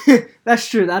 Yeah, that's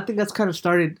true. I think that's kind of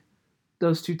started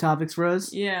those two topics for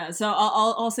us. Yeah, so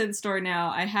I'll say the story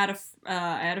now. I had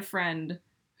a friend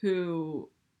who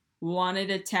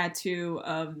wanted a tattoo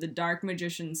of the Dark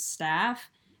Magician's staff,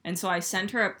 and so I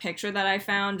sent her a picture that I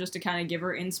found just to kind of give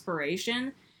her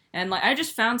inspiration. And like I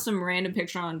just found some random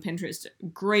picture on Pinterest,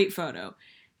 great photo,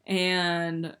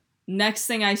 and next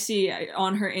thing I see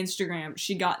on her Instagram,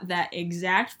 she got that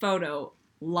exact photo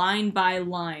line by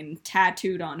line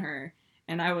tattooed on her,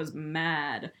 and I was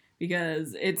mad.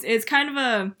 Because it's kind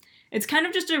of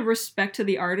just a respect to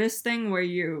the artist thing where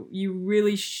you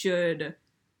really should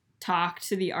talk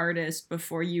to the artist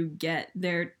before you get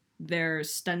their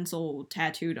stencil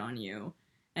tattooed on you.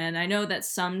 And I know that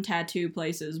some tattoo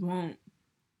places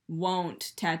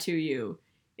won't tattoo you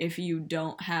if you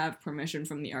don't have permission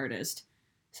from the artist.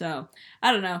 So,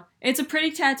 I don't know. It's a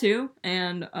pretty tattoo,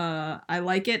 and I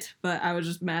like it, but I was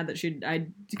just mad that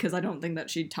because I don't think that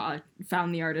she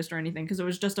found the artist or anything, because it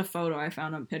was just a photo I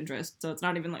found on Pinterest, so it's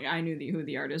not even like I knew who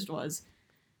the artist was.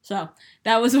 So,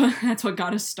 that's what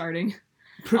got us starting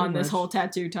on this whole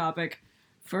tattoo topic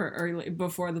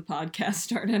before the podcast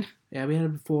started. Yeah, we had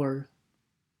it before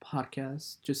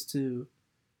podcast just to...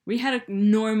 We had a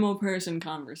normal person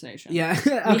conversation. Yeah,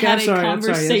 okay, I'm sorry.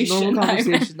 It's normal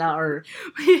conversation, not our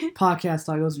podcast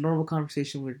talk. It was a normal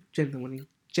conversation we're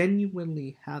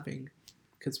genuinely having,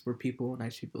 because we're people,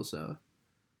 nice people. So,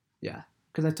 yeah,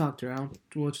 because I talked to her.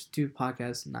 We'll just do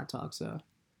podcasts and not talk. So,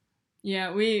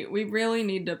 yeah, we really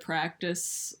need to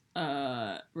practice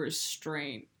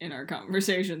restraint in our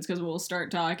conversations, because we'll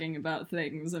start talking about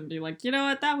things and be like, you know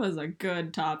what, that was a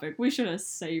good topic. We should have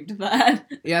saved that.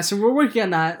 Yeah, so we're working on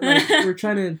that. Like, we're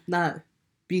trying to not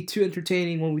be too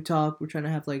entertaining when we talk. We're trying to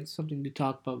have like something to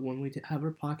talk about when we have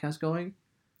our podcast going.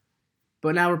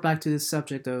 But now we're back to this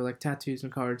subject though, like tattoos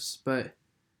and cards. But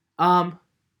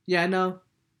yeah, no,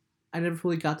 I never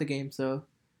fully got the game, so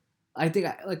I think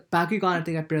Bakugan, I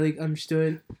think I barely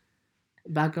understood.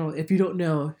 Bakugan, if you don't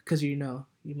know, because you know.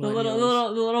 The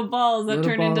little balls that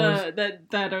into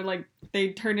that are like, they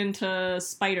turn into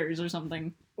spiders or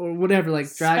something. Or whatever,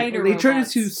 like dragon. They turn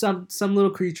into some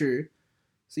little creature.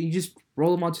 So you just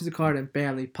roll them onto the card and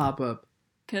bam, they pop up.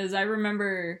 Because I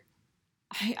remember,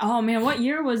 oh man, what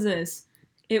year was this?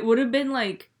 It would have been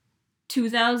like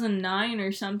 2009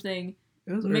 or something.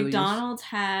 It was McDonald's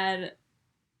had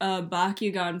a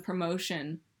Bakugan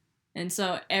promotion, and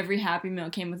so every Happy Meal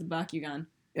came with a Bakugan.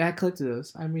 Yeah, I collected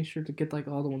those. I made sure to get like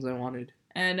all the ones I wanted.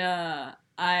 And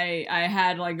I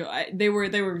had like they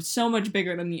were so much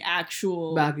bigger than the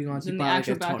actual Bakugans,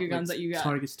 Bakugans that you got.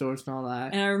 Target stores and all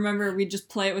that. And I remember we'd just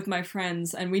play it with my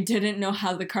friends, and we didn't know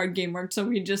how the card game worked, so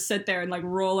we'd just sit there and like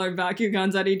roll our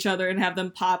Bakugans at each other and have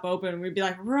them pop open. We'd be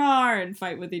like roar and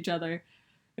fight with each other.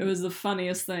 It was the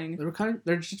funniest thing.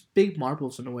 They're just big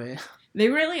marbles in a way. They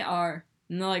really are.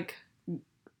 And they're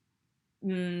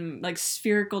like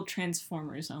spherical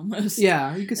transformers almost.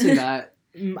 Yeah, you could say that.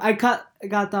 I got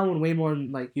that one way more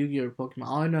than like Yu-Gi-Oh! Or Pokemon.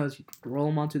 All I know is you roll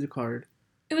them onto the card.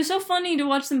 It was so funny to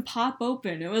watch them pop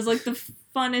open. It was like the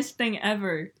funnest thing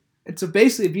ever. And so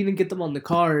basically, if you didn't get them on the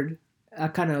card, I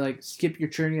kind of like skip your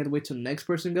turn. You have to wait till the next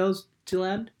person goes to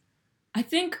land. I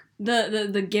think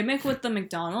the gimmick with the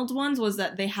McDonald's ones was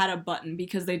that they had a button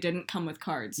because they didn't come with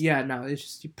cards. Yeah, no, it's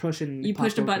just you push it and you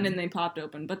pushed a button and they popped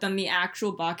open. But then the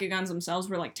actual Bakugans themselves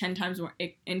were like 10 times more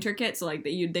intricate. So like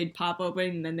they'd pop open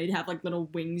and then they'd have like little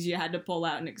wings you had to pull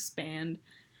out and expand.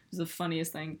 It was the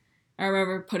funniest thing. I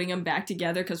remember putting them back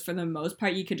together because for the most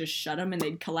part you could just shut them and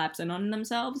they'd collapse in on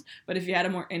themselves. But if you had a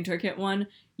more intricate one,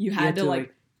 you had to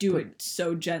like do it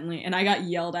so gently. And I got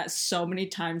yelled at so many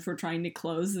times for trying to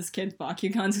close this kid's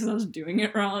Bakugans because I was doing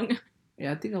it wrong.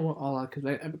 Yeah, I think I went all out because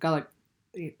I got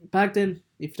like back then.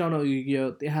 If you don't know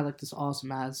Yu-Gi-Oh, they had like this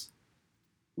awesome ass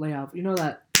layout. You know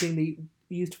that thing they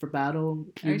used for battle.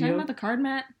 Are you talking about the card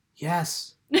mat?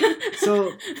 Yes.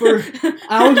 So I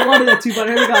always wanted that too, but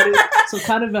I never got it. So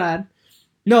kind of bad.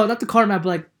 No, not the card mat, but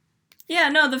like. Yeah,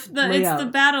 no, it's the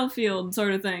battlefield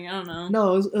sort of thing. I don't know.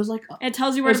 No, it was like it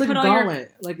tells you where to like put all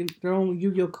gauntlet, like their own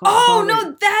Yu-Gi-Oh card. Oh gauntlet.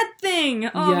 no, that thing.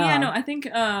 Oh yeah, no, I think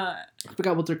I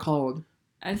forgot what they're called.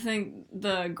 I think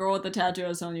the girl with the tattoo I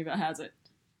was telling you about has it.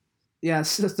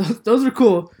 Yes, those were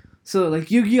cool. So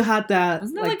like Yu-Gi-Oh had that.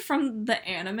 Wasn't that like from the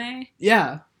anime?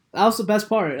 Yeah, that was the best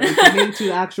part. Like, they made it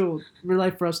to actual real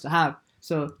life for us to have.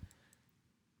 So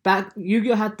back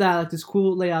Yu-Gi-Oh had that like this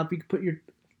cool layout. You could put your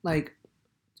like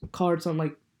cards on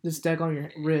like this deck on your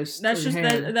wrist. That's just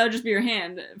that would just be your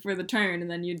hand for the turn, and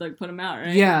then you'd like put them out,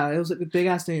 right? Yeah, it was like a big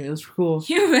ass thing. It was cool.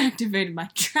 You activated my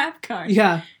trap card.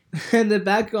 Yeah, and the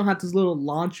background had this little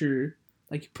launcher.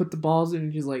 Like you put the balls in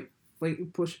and just like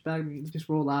push it back and just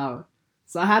roll out.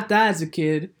 So I had that as a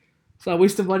kid. So I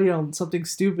wasted money on something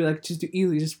stupid like just to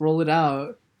easily just roll it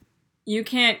out. You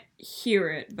can't hear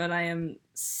it, but I am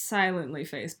silently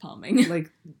face palming.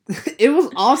 Like, it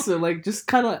was awesome. Like, just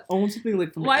kind of own something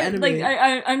like from the anime. Like,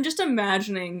 I'm just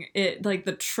imagining it, like,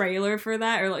 the trailer for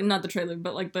that, or, like, not the trailer,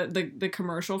 but, like, the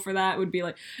commercial for that would be,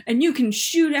 like, and you can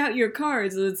shoot out your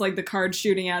cards, and it's, like, the cards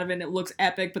shooting out of it, and it looks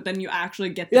epic, but then you actually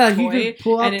get the toy. Yeah, you can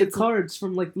pull out the cards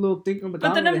from, like, the little thing on the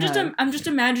But then I'm just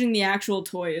imagining the actual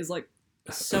toy is, like,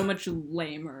 so much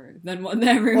lamer than what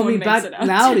everyone makes it out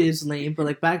now to. it is lame, but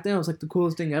like back then it was like the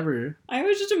coolest thing ever. I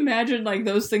always just imagine like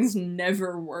those things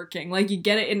never working. Like you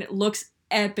get it and it looks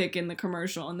epic in the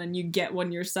commercial, and then you get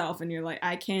one yourself and you're like,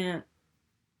 I can't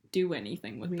do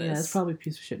anything with this. Yeah, it's probably a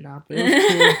piece of shit now, but it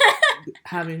was cool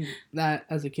having that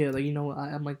as a kid. Like, you know,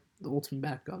 I'm like the ultimate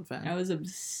Bakugan fan. I was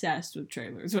obsessed with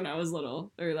trailers when I was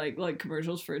little, or like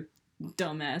commercials for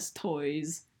dumbass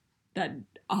toys that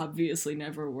obviously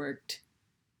never worked.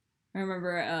 I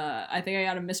remember, I think I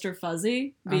got a Mr.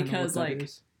 Fuzzy because, like,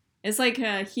 it's like,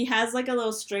 he has, like, a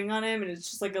little string on him, and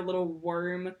it's just, like, a little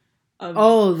worm of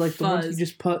like, fuzz. The ones you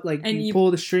just put, like, and you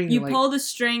pull the string. You pull the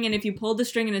string, and if you pull the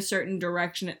string in a certain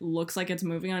direction, it looks like it's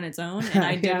moving on its own, and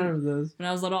I didn't, those. When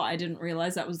I was little, I didn't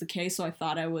realize that was the case, so I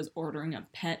thought I was ordering a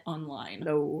pet online.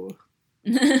 No.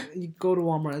 You go to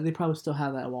Walmart, they probably still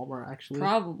have that at Walmart, actually.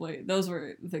 Probably. Those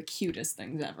were the cutest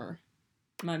things ever.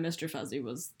 My Mr. Fuzzy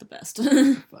was the best.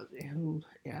 Fuzzy.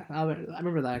 Yeah, I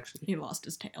remember that, actually. He lost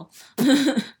his tail.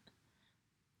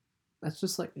 That's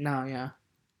just like, no, yeah.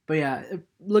 But yeah,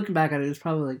 looking back at it, it's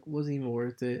probably like, wasn't even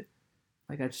worth it.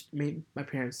 Like, I just made my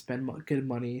parents spend good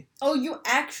money. Oh, you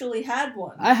actually had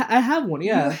one? I have one,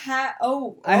 yeah. You had,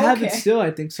 oh, okay. I have it still,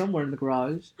 I think, somewhere in the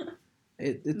garage.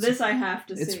 It's this I have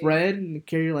to see. It's red, and you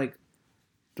carry like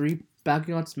 3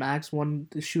 Bakugans max, 1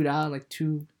 to shoot out, and like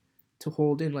 2 to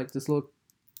hold in, like this little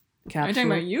capsule. Are you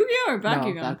talking about Yu-Gi-Oh or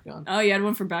Bakugan? No, Bakugan. Oh, you had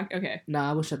one for Okay.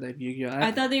 Nah, I wish I had Yu-Gi-Oh.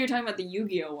 I thought that you were talking about the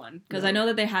Yu-Gi-Oh one, because I know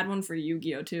that they had one for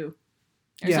Yu-Gi-Oh too.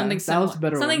 Or yeah, something similar. That was the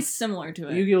better something one. Similar to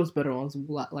it. Yu-Gi-Oh's better one. It's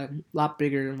a lot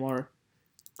bigger and more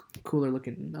cooler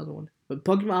looking than the other one. But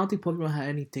Pokemon, I don't think Pokemon had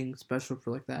anything special for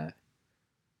like that.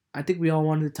 I think we all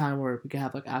wanted a time where we could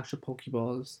have like actual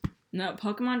Pokeballs. No,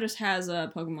 Pokemon just has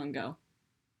a Pokemon Go.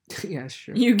 Yeah,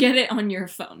 sure. You get it on your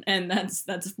phone, and that's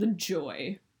the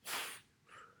joy.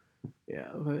 Yeah,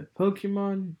 but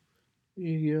Pokemon,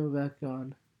 Yu-Gi-Oh,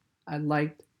 Bakugan. I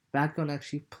liked Bakugan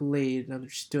actually played and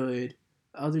understood.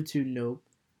 The other two, nope.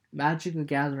 Magic the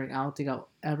Gathering, I don't think I'll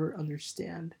ever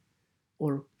understand.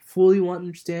 Or fully want to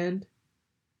understand.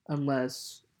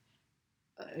 Unless,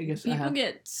 I guess people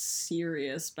get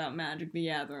serious about Magic the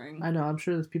Gathering. I know, I'm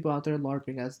sure there's people out there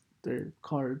LARPing as their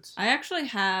cards. I actually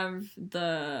have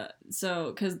because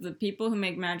the people who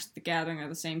make Magic the Gathering are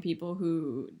the same people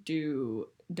who do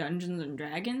Dungeons and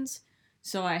Dragons.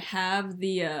 So I have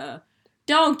the,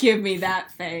 don't give me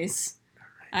that face.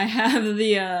 I have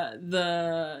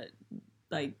the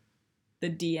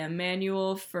DM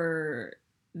manual for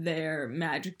their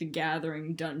Magic the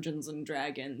Gathering Dungeons and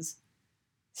Dragons.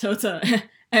 So it's a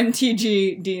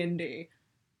MTG D&D.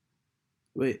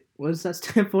 Wait, what does that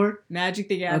stand for? Magic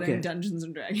the Gathering Dungeons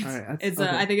and Dragons. All right, it's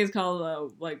I think it's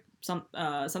called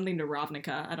something to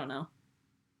Ravnica. I don't know.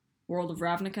 World of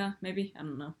Ravnica, maybe? I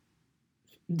don't know.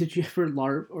 Did you ever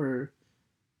LARP or?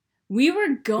 We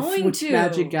were going to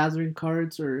Magic Gathering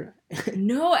cards or?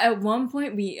 No, at one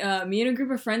point me and a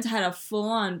group of friends had a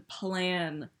full-on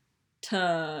plan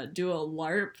to do a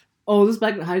LARP. Oh, this is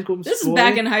back in high school. This is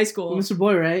back in high school. Mr.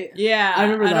 Boy, right? Yeah, I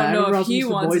remember that. I don't know if he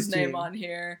wants his name on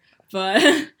here,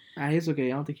 But It's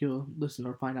okay. I don't think he'll listen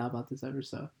or find out about this ever.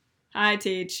 So hi,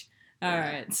 Teach. All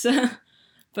right. So,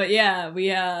 but yeah,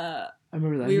 I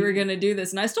remember that we were gonna do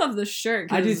this, and I still have the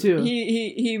shirt. I do too.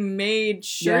 He made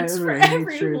shirts for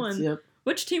everyone. Shirts, yep.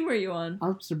 Which team were you on? I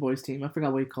was the boys' team. I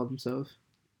forgot what he called himself.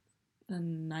 The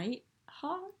Nighthawks?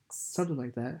 Something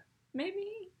like that. Maybe.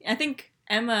 I think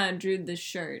Emma drew the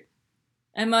shirt.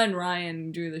 Emma and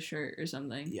Ryan drew the shirt or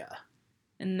something. Yeah.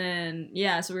 And then,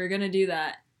 yeah, so we were going to do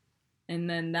that. And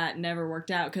then that never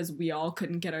worked out because we all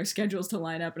couldn't get our schedules to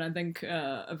line up. And I think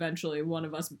eventually one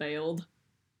of us bailed.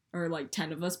 Or like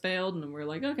 10 of us bailed. And we're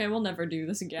like, okay, we'll never do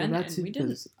this again. And we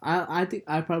didn't. I think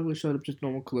I probably showed up just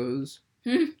normal clothes.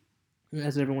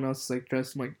 As everyone else like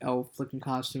dressed in like elf-looking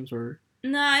costumes or...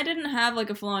 No, I didn't have like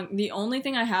a full-on... The only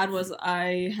thing I had was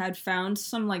I had found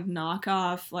some like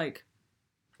knockoff like...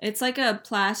 It's like a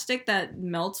plastic that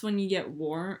melts when you get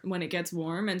warm, when it gets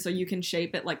warm, and so you can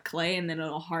shape it like clay, and then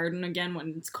it'll harden again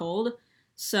when it's cold.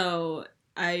 So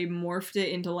I morphed it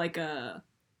into like an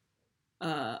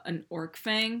orc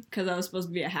fang because I was supposed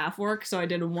to be a half orc, so I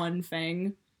did one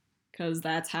fang because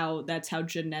that's how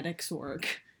genetics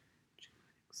work.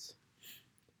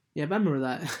 Yeah, but I remember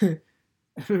that.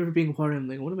 I remember being part of him.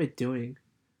 Like, what am I doing?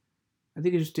 I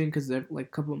think it's just doing because like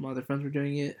a couple of my other friends were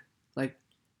doing it. Like.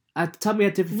 At the time, we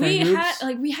had different friend groups.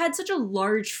 We had such a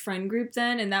large friend group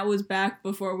then, and that was back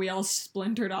before we all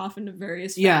splintered off into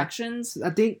various factions. I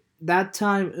think that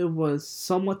time it was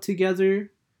somewhat together.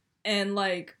 And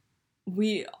like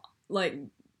we like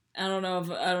I don't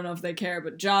know if they care,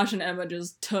 but Josh and Emma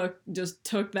just took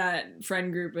that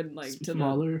friend group and like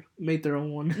smaller, made their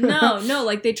own one. no,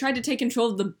 like they tried to take control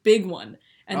of the big one,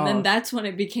 and then that's when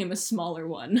it became a smaller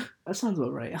one. That sounds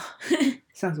about right.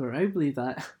 Sounds about right. I believe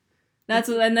that.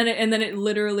 And then it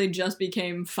literally just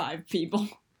became 5 people,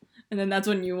 and then that's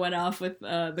when you went off with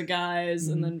the guys,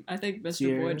 and then I think Mr.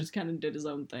 Sierra. Boyd just kind of did his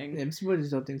own thing. Yeah, Mr. Boyd did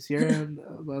his own thing. Sierra and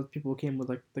a lot of people came with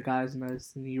like the guys and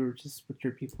us, and you were just with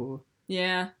your people.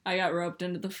 Yeah, I got roped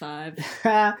into the 5.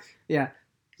 Yeah,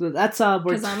 so that's how.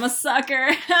 Because I'm a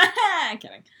sucker.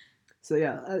 Kidding. So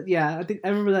yeah, I think I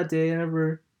remember that day. I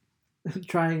remember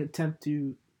trying to attempt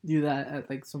to do that at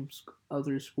like some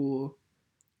other school,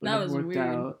 but that was weird.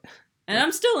 Out. And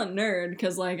I'm still a nerd,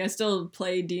 because, like, I still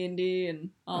play D&D and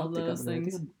all those things.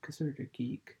 I think I'm considered a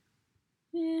geek.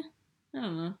 Yeah, I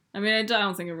don't know. I mean, I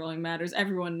don't think it really matters.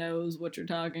 Everyone knows what you're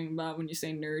talking about when you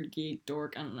say nerd, geek,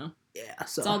 dork, I don't know. Yeah,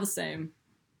 so... It's all the same.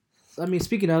 I mean,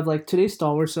 speaking of, like, today's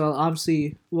Star Wars, so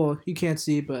obviously, well, you can't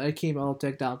see, but I came all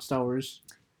decked out Star Wars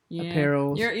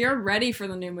apparel. You're ready for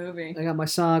the new movie. I got my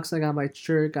socks, I got my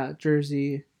shirt, got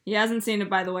jersey... He hasn't seen it,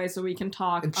 by the way, so we can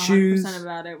talk 100%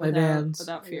 about it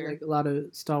without fear. Like a lot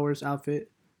of Star Wars outfit.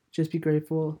 Just be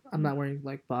grateful. I'm not wearing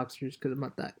like boxers because I'm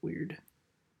not that weird.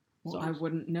 Well, I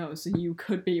wouldn't know. So you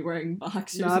could be wearing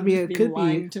boxers. No, I mean, it could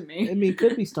be. To me. I mean, it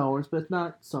could be Star Wars, but it's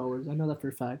not Star Wars. I know that for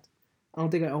a fact. I don't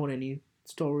think I own any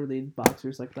Star Wars related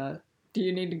boxers like that. Do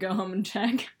you need to go home and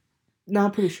check? No,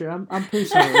 I'm pretty sure. I'm pretty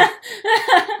sure.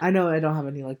 I know I don't have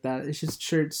any like that. It's just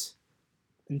shirts.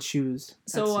 And shoes.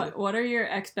 So what are your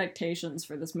expectations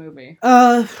for this movie?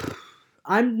 I'm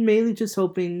mainly just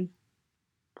hoping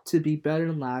to be better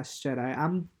than Last Jedi.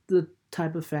 I'm the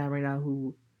type of fan right now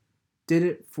who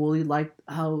didn't fully like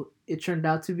how it turned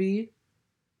out to be,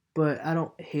 but I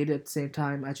don't hate it at the same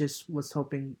time. I just was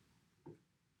hoping,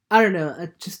 I don't know,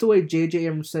 just the way J.J.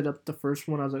 Abrams set up the first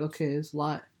one, I was like, okay, there's a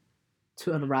lot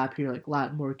to unwrap here, like a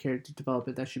lot more character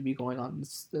development that should be going on.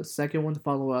 The second one to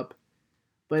follow up.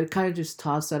 But it kind of just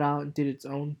tossed that out and did its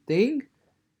own thing.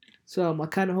 So I'm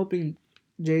kind of hoping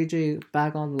JJ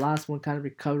back on the last one kind of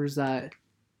recovers that.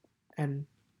 And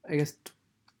I guess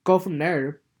go from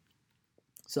there.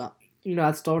 So, you know,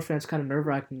 as Star Wars fans, kind of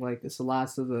nerve-wracking. Like, it's the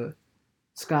last of the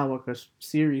Skywalker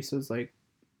series. So it's like,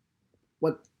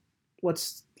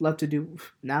 what's left to do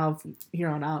now from here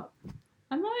on out?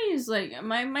 I'm always, like,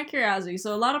 my curiosity.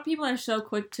 So a lot of people are so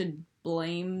quick to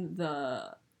blame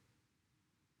the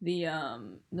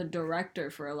director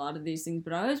for a lot of these things,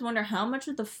 but I always wonder how much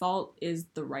of the fault is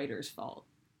the writer's fault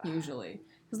usually,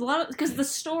 because the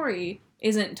story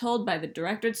isn't told by the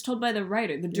director, it's told by the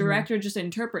writer. The director just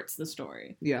interprets the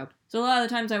story. Yeah. So a lot of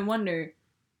the times I wonder,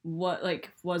 what, like,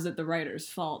 was it the writer's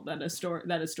fault that a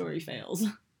story fails?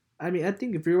 I mean, I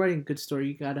think if you're writing a good story,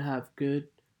 you gotta have good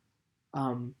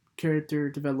character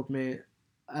development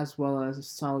as well as a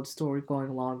solid story going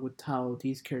along with how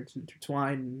these characters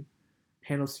intertwine and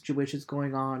handle situations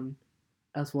going on,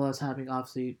 as well as having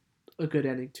obviously a good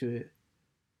ending to it.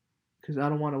 Because I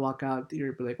don't want to walk out the theater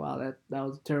and be like, wow, that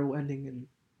was a terrible ending and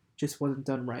just wasn't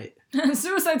done right.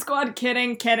 Suicide Squad,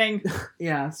 kidding.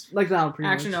 Yeah, it's like that one pretty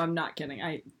much. Actually, no, I'm not kidding.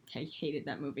 I I hated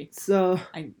that movie. So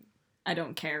I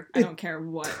don't care. I don't care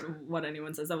what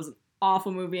anyone says. That was an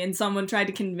awful movie, and someone tried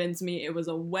to convince me it was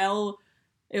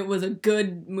a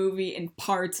good movie in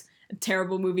parts, a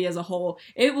terrible movie as a whole.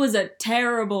 It was a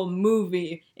terrible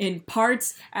movie in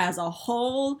parts as a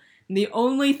whole. The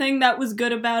only thing that was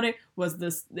good about it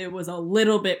was it was a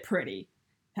little bit pretty.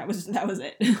 That was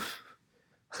it.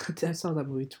 I saw that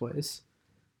movie twice.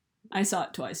 I saw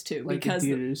it twice too, like because in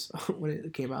theaters when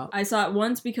it came out. I saw it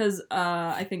once because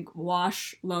I think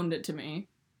Wash loaned it to me.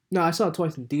 No, I saw it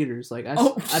twice in theaters. Like I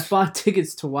bought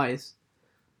tickets twice.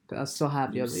 I was so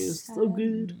happy. I was like, it was so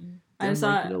good. I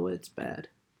saw it. You know what? It's bad.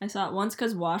 I saw it once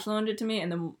because Wash loaned it to me,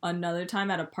 and then another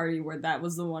time at a party where that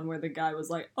was the one where the guy was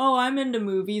like, "Oh, I'm into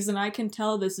movies, and I can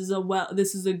tell this is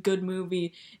a good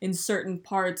movie in certain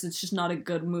parts. It's just not a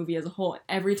good movie as a whole."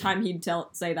 Every time he'd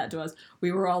say that to us,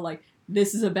 we were all like,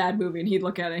 "This is a bad movie," and he'd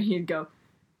look at it and he'd go,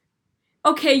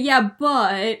 "Okay, yeah,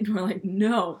 but," and we're like,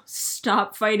 "No,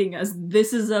 stop fighting us.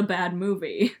 This is a bad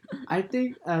movie." I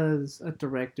think as a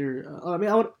director,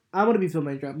 I want to be film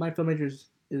major. My major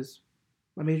is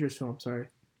film. Sorry.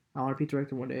 I want to be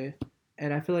director one day,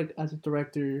 and I feel like as a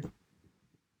director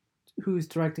who's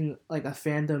directing like a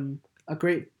fandom, a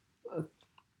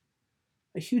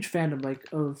huge fandom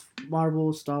like of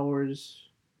Marvel, Star Wars.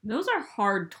 Those are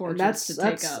hard torches to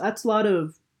take up. That's a lot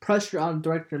of pressure on the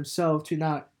director himself to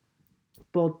not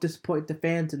both disappoint the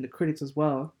fans and the critics as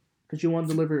well, because you want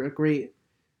to deliver a great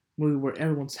movie where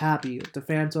everyone's happy, the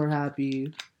fans are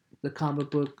happy, the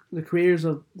creators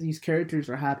of these characters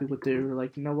are happy with their,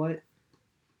 like, you know what?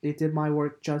 They did my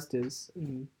work justice,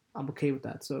 and I'm okay with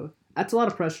that. So that's a lot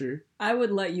of pressure. I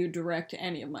would let you direct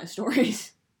any of my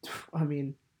stories. I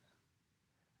mean,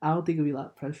 I don't think it'd be a lot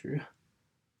of pressure.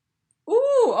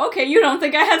 Ooh, okay, you don't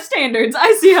think I have standards.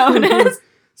 I see how it is.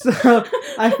 So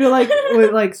I feel like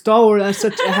with like Star Wars,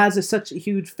 it has such a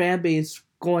huge fan base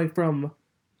going from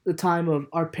the time of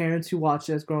our parents who watched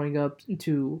us growing up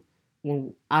into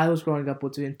when I was growing up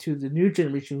into the new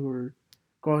generation who were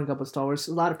growing up with Star Wars.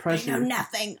 A lot of pressure. I know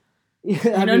nothing.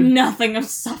 Yeah, I know nothing of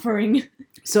suffering.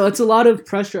 So it's a lot of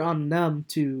pressure on them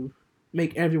to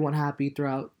make everyone happy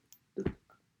throughout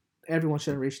everyone's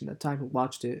generation at the time who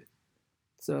watched it.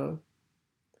 So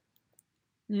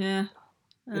yeah.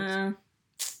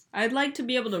 I'd like to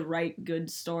be able to write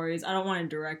good stories. I don't want to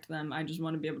direct them. I just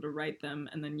want to be able to write them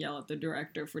and then yell at the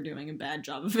director for doing a bad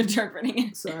job of interpreting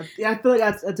it. So yeah, I feel like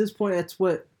at this point, that's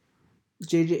what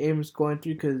J.J. Abrams is going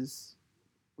through, because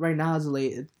right now, as of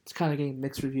late, it's kind of getting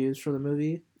mixed reviews for the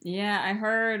movie. Yeah, I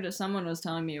heard someone was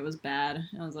telling me it was bad.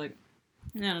 I was like,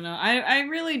 I don't know. I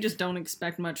really just don't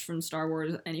expect much from Star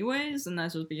Wars anyways, and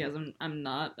that's just because I'm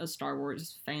not a Star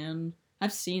Wars fan.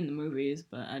 I've seen the movies,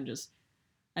 but I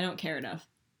don't care enough.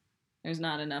 There's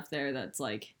not enough there that's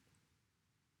like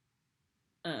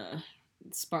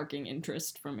sparking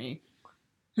interest for me.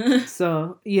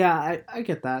 So yeah, I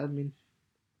get that. I mean,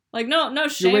 like no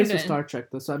shame. You're raised with Star Trek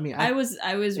though, so I mean, I was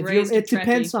raised. It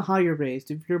depends on how you're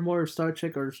raised. If you're more Star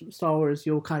Trek or Star Wars,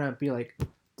 you'll kind of be like,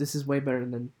 this is way better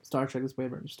than Star Trek is way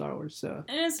better than Star Wars. So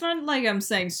and it's not like I'm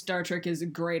saying Star Trek is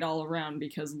great all around,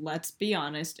 because let's be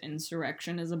honest,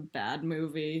 Insurrection is a bad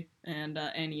movie, and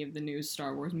any of the new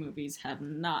Star Wars movies have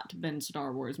not been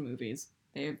Star Wars movies.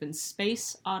 They have been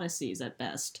space odysseys at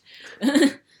best.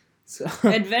 So.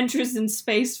 Adventures in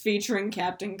Space featuring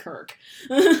Captain Kirk.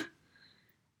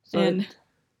 And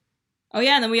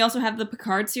then we also have the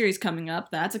Picard series coming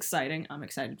up. That's exciting. I'm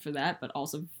excited for that, but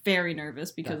also very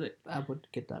nervous because I would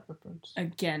get that reference.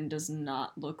 Again, does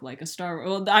not look like a Star Wars.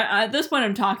 Well, at this point,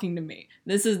 I'm talking to me.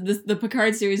 The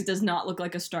Picard series does not look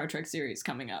like a Star Trek series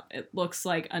coming up. It looks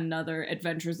like another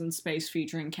Adventures in Space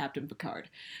featuring Captain Picard.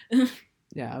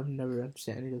 Yeah, I've never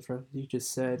understand any of the references you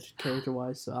just said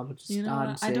character-wise, so I'm just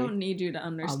I don't need you to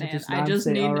understand. I just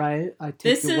need. All right, I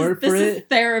take your word for it. This is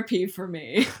therapy for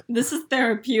me. This is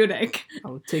therapeutic.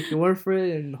 I'll take your word for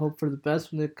it and hope for the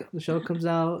best when the show comes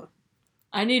out.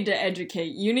 I need to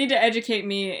educate. You need to educate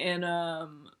me in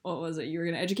what was it? You were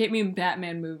gonna educate me in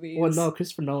Batman movies. Well, no,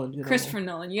 Christopher Nolan. You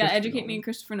gotta educate me in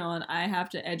Christopher Nolan. I have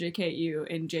to educate you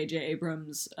in J.J.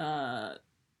 Abrams'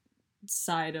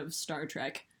 side of Star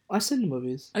Trek. I've seen the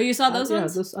movies. Oh, you saw those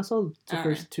ones? Yeah, I saw the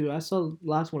first two. I saw the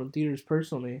last one in theaters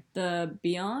personally. The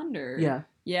Beyond, or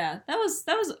yeah, that was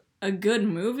a good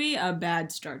movie, a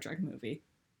bad Star Trek movie.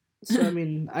 So I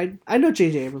mean, I know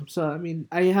J.J. Abrams, so I mean,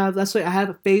 I have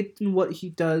a faith in what he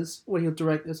does, what he'll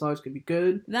direct. It's always gonna be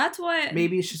good. That's why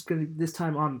maybe it's just gonna be this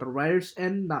time on the writer's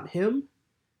end, not him.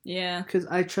 Yeah. Because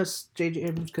I trust J.J.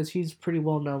 Abrams because he's a pretty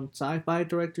well-known sci-fi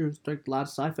director who's directed a lot of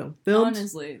sci-fi films.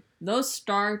 Honestly, those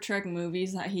Star Trek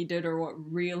movies that he did are what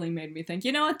really made me think,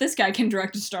 you know what, this guy can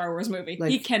direct a Star Wars movie.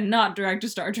 He cannot direct a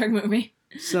Star Trek movie.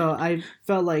 So I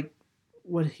felt like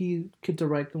what he could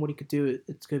direct and what he could do,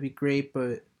 it's going to be great,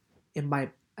 but it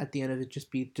might, at the end of it,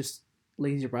 just be just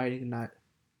lazy writing and not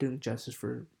doing justice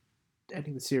for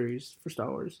ending the series for Star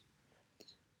Wars.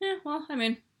 Yeah, well, I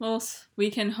mean, we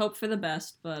can hope for the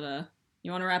best, but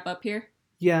you want to wrap up here?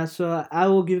 Yeah, so I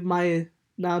will give my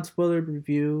non-spoiler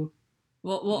review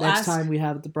we'll next time we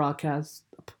have the podcast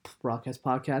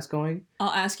going.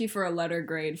 I'll ask you for a letter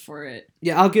grade for it.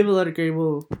 Yeah, I'll give a letter grade.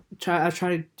 I'll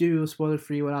try to do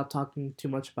spoiler-free without talking too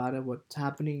much about it, what's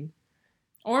happening.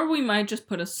 Or we might just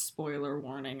put a spoiler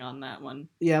warning on that one.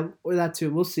 Yeah, or that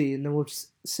too. We'll see, and then we'll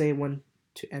just say when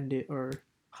to end it or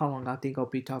how long I think I'll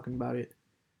be talking about it.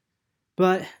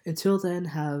 But until then,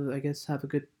 have a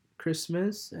good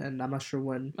Christmas, and I'm not sure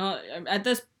when.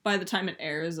 By the time it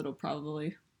airs, it'll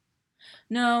probably.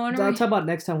 No, I'll talk about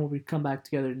next time when we come back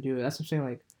together and do it. That's what I'm saying.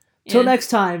 Like, till next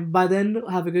time. By then,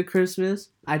 have a good Christmas.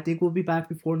 I think we'll be back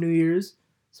before New Year's,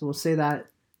 so we'll say that.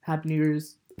 Happy New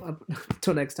Year's.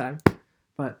 Till next time.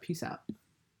 But peace out.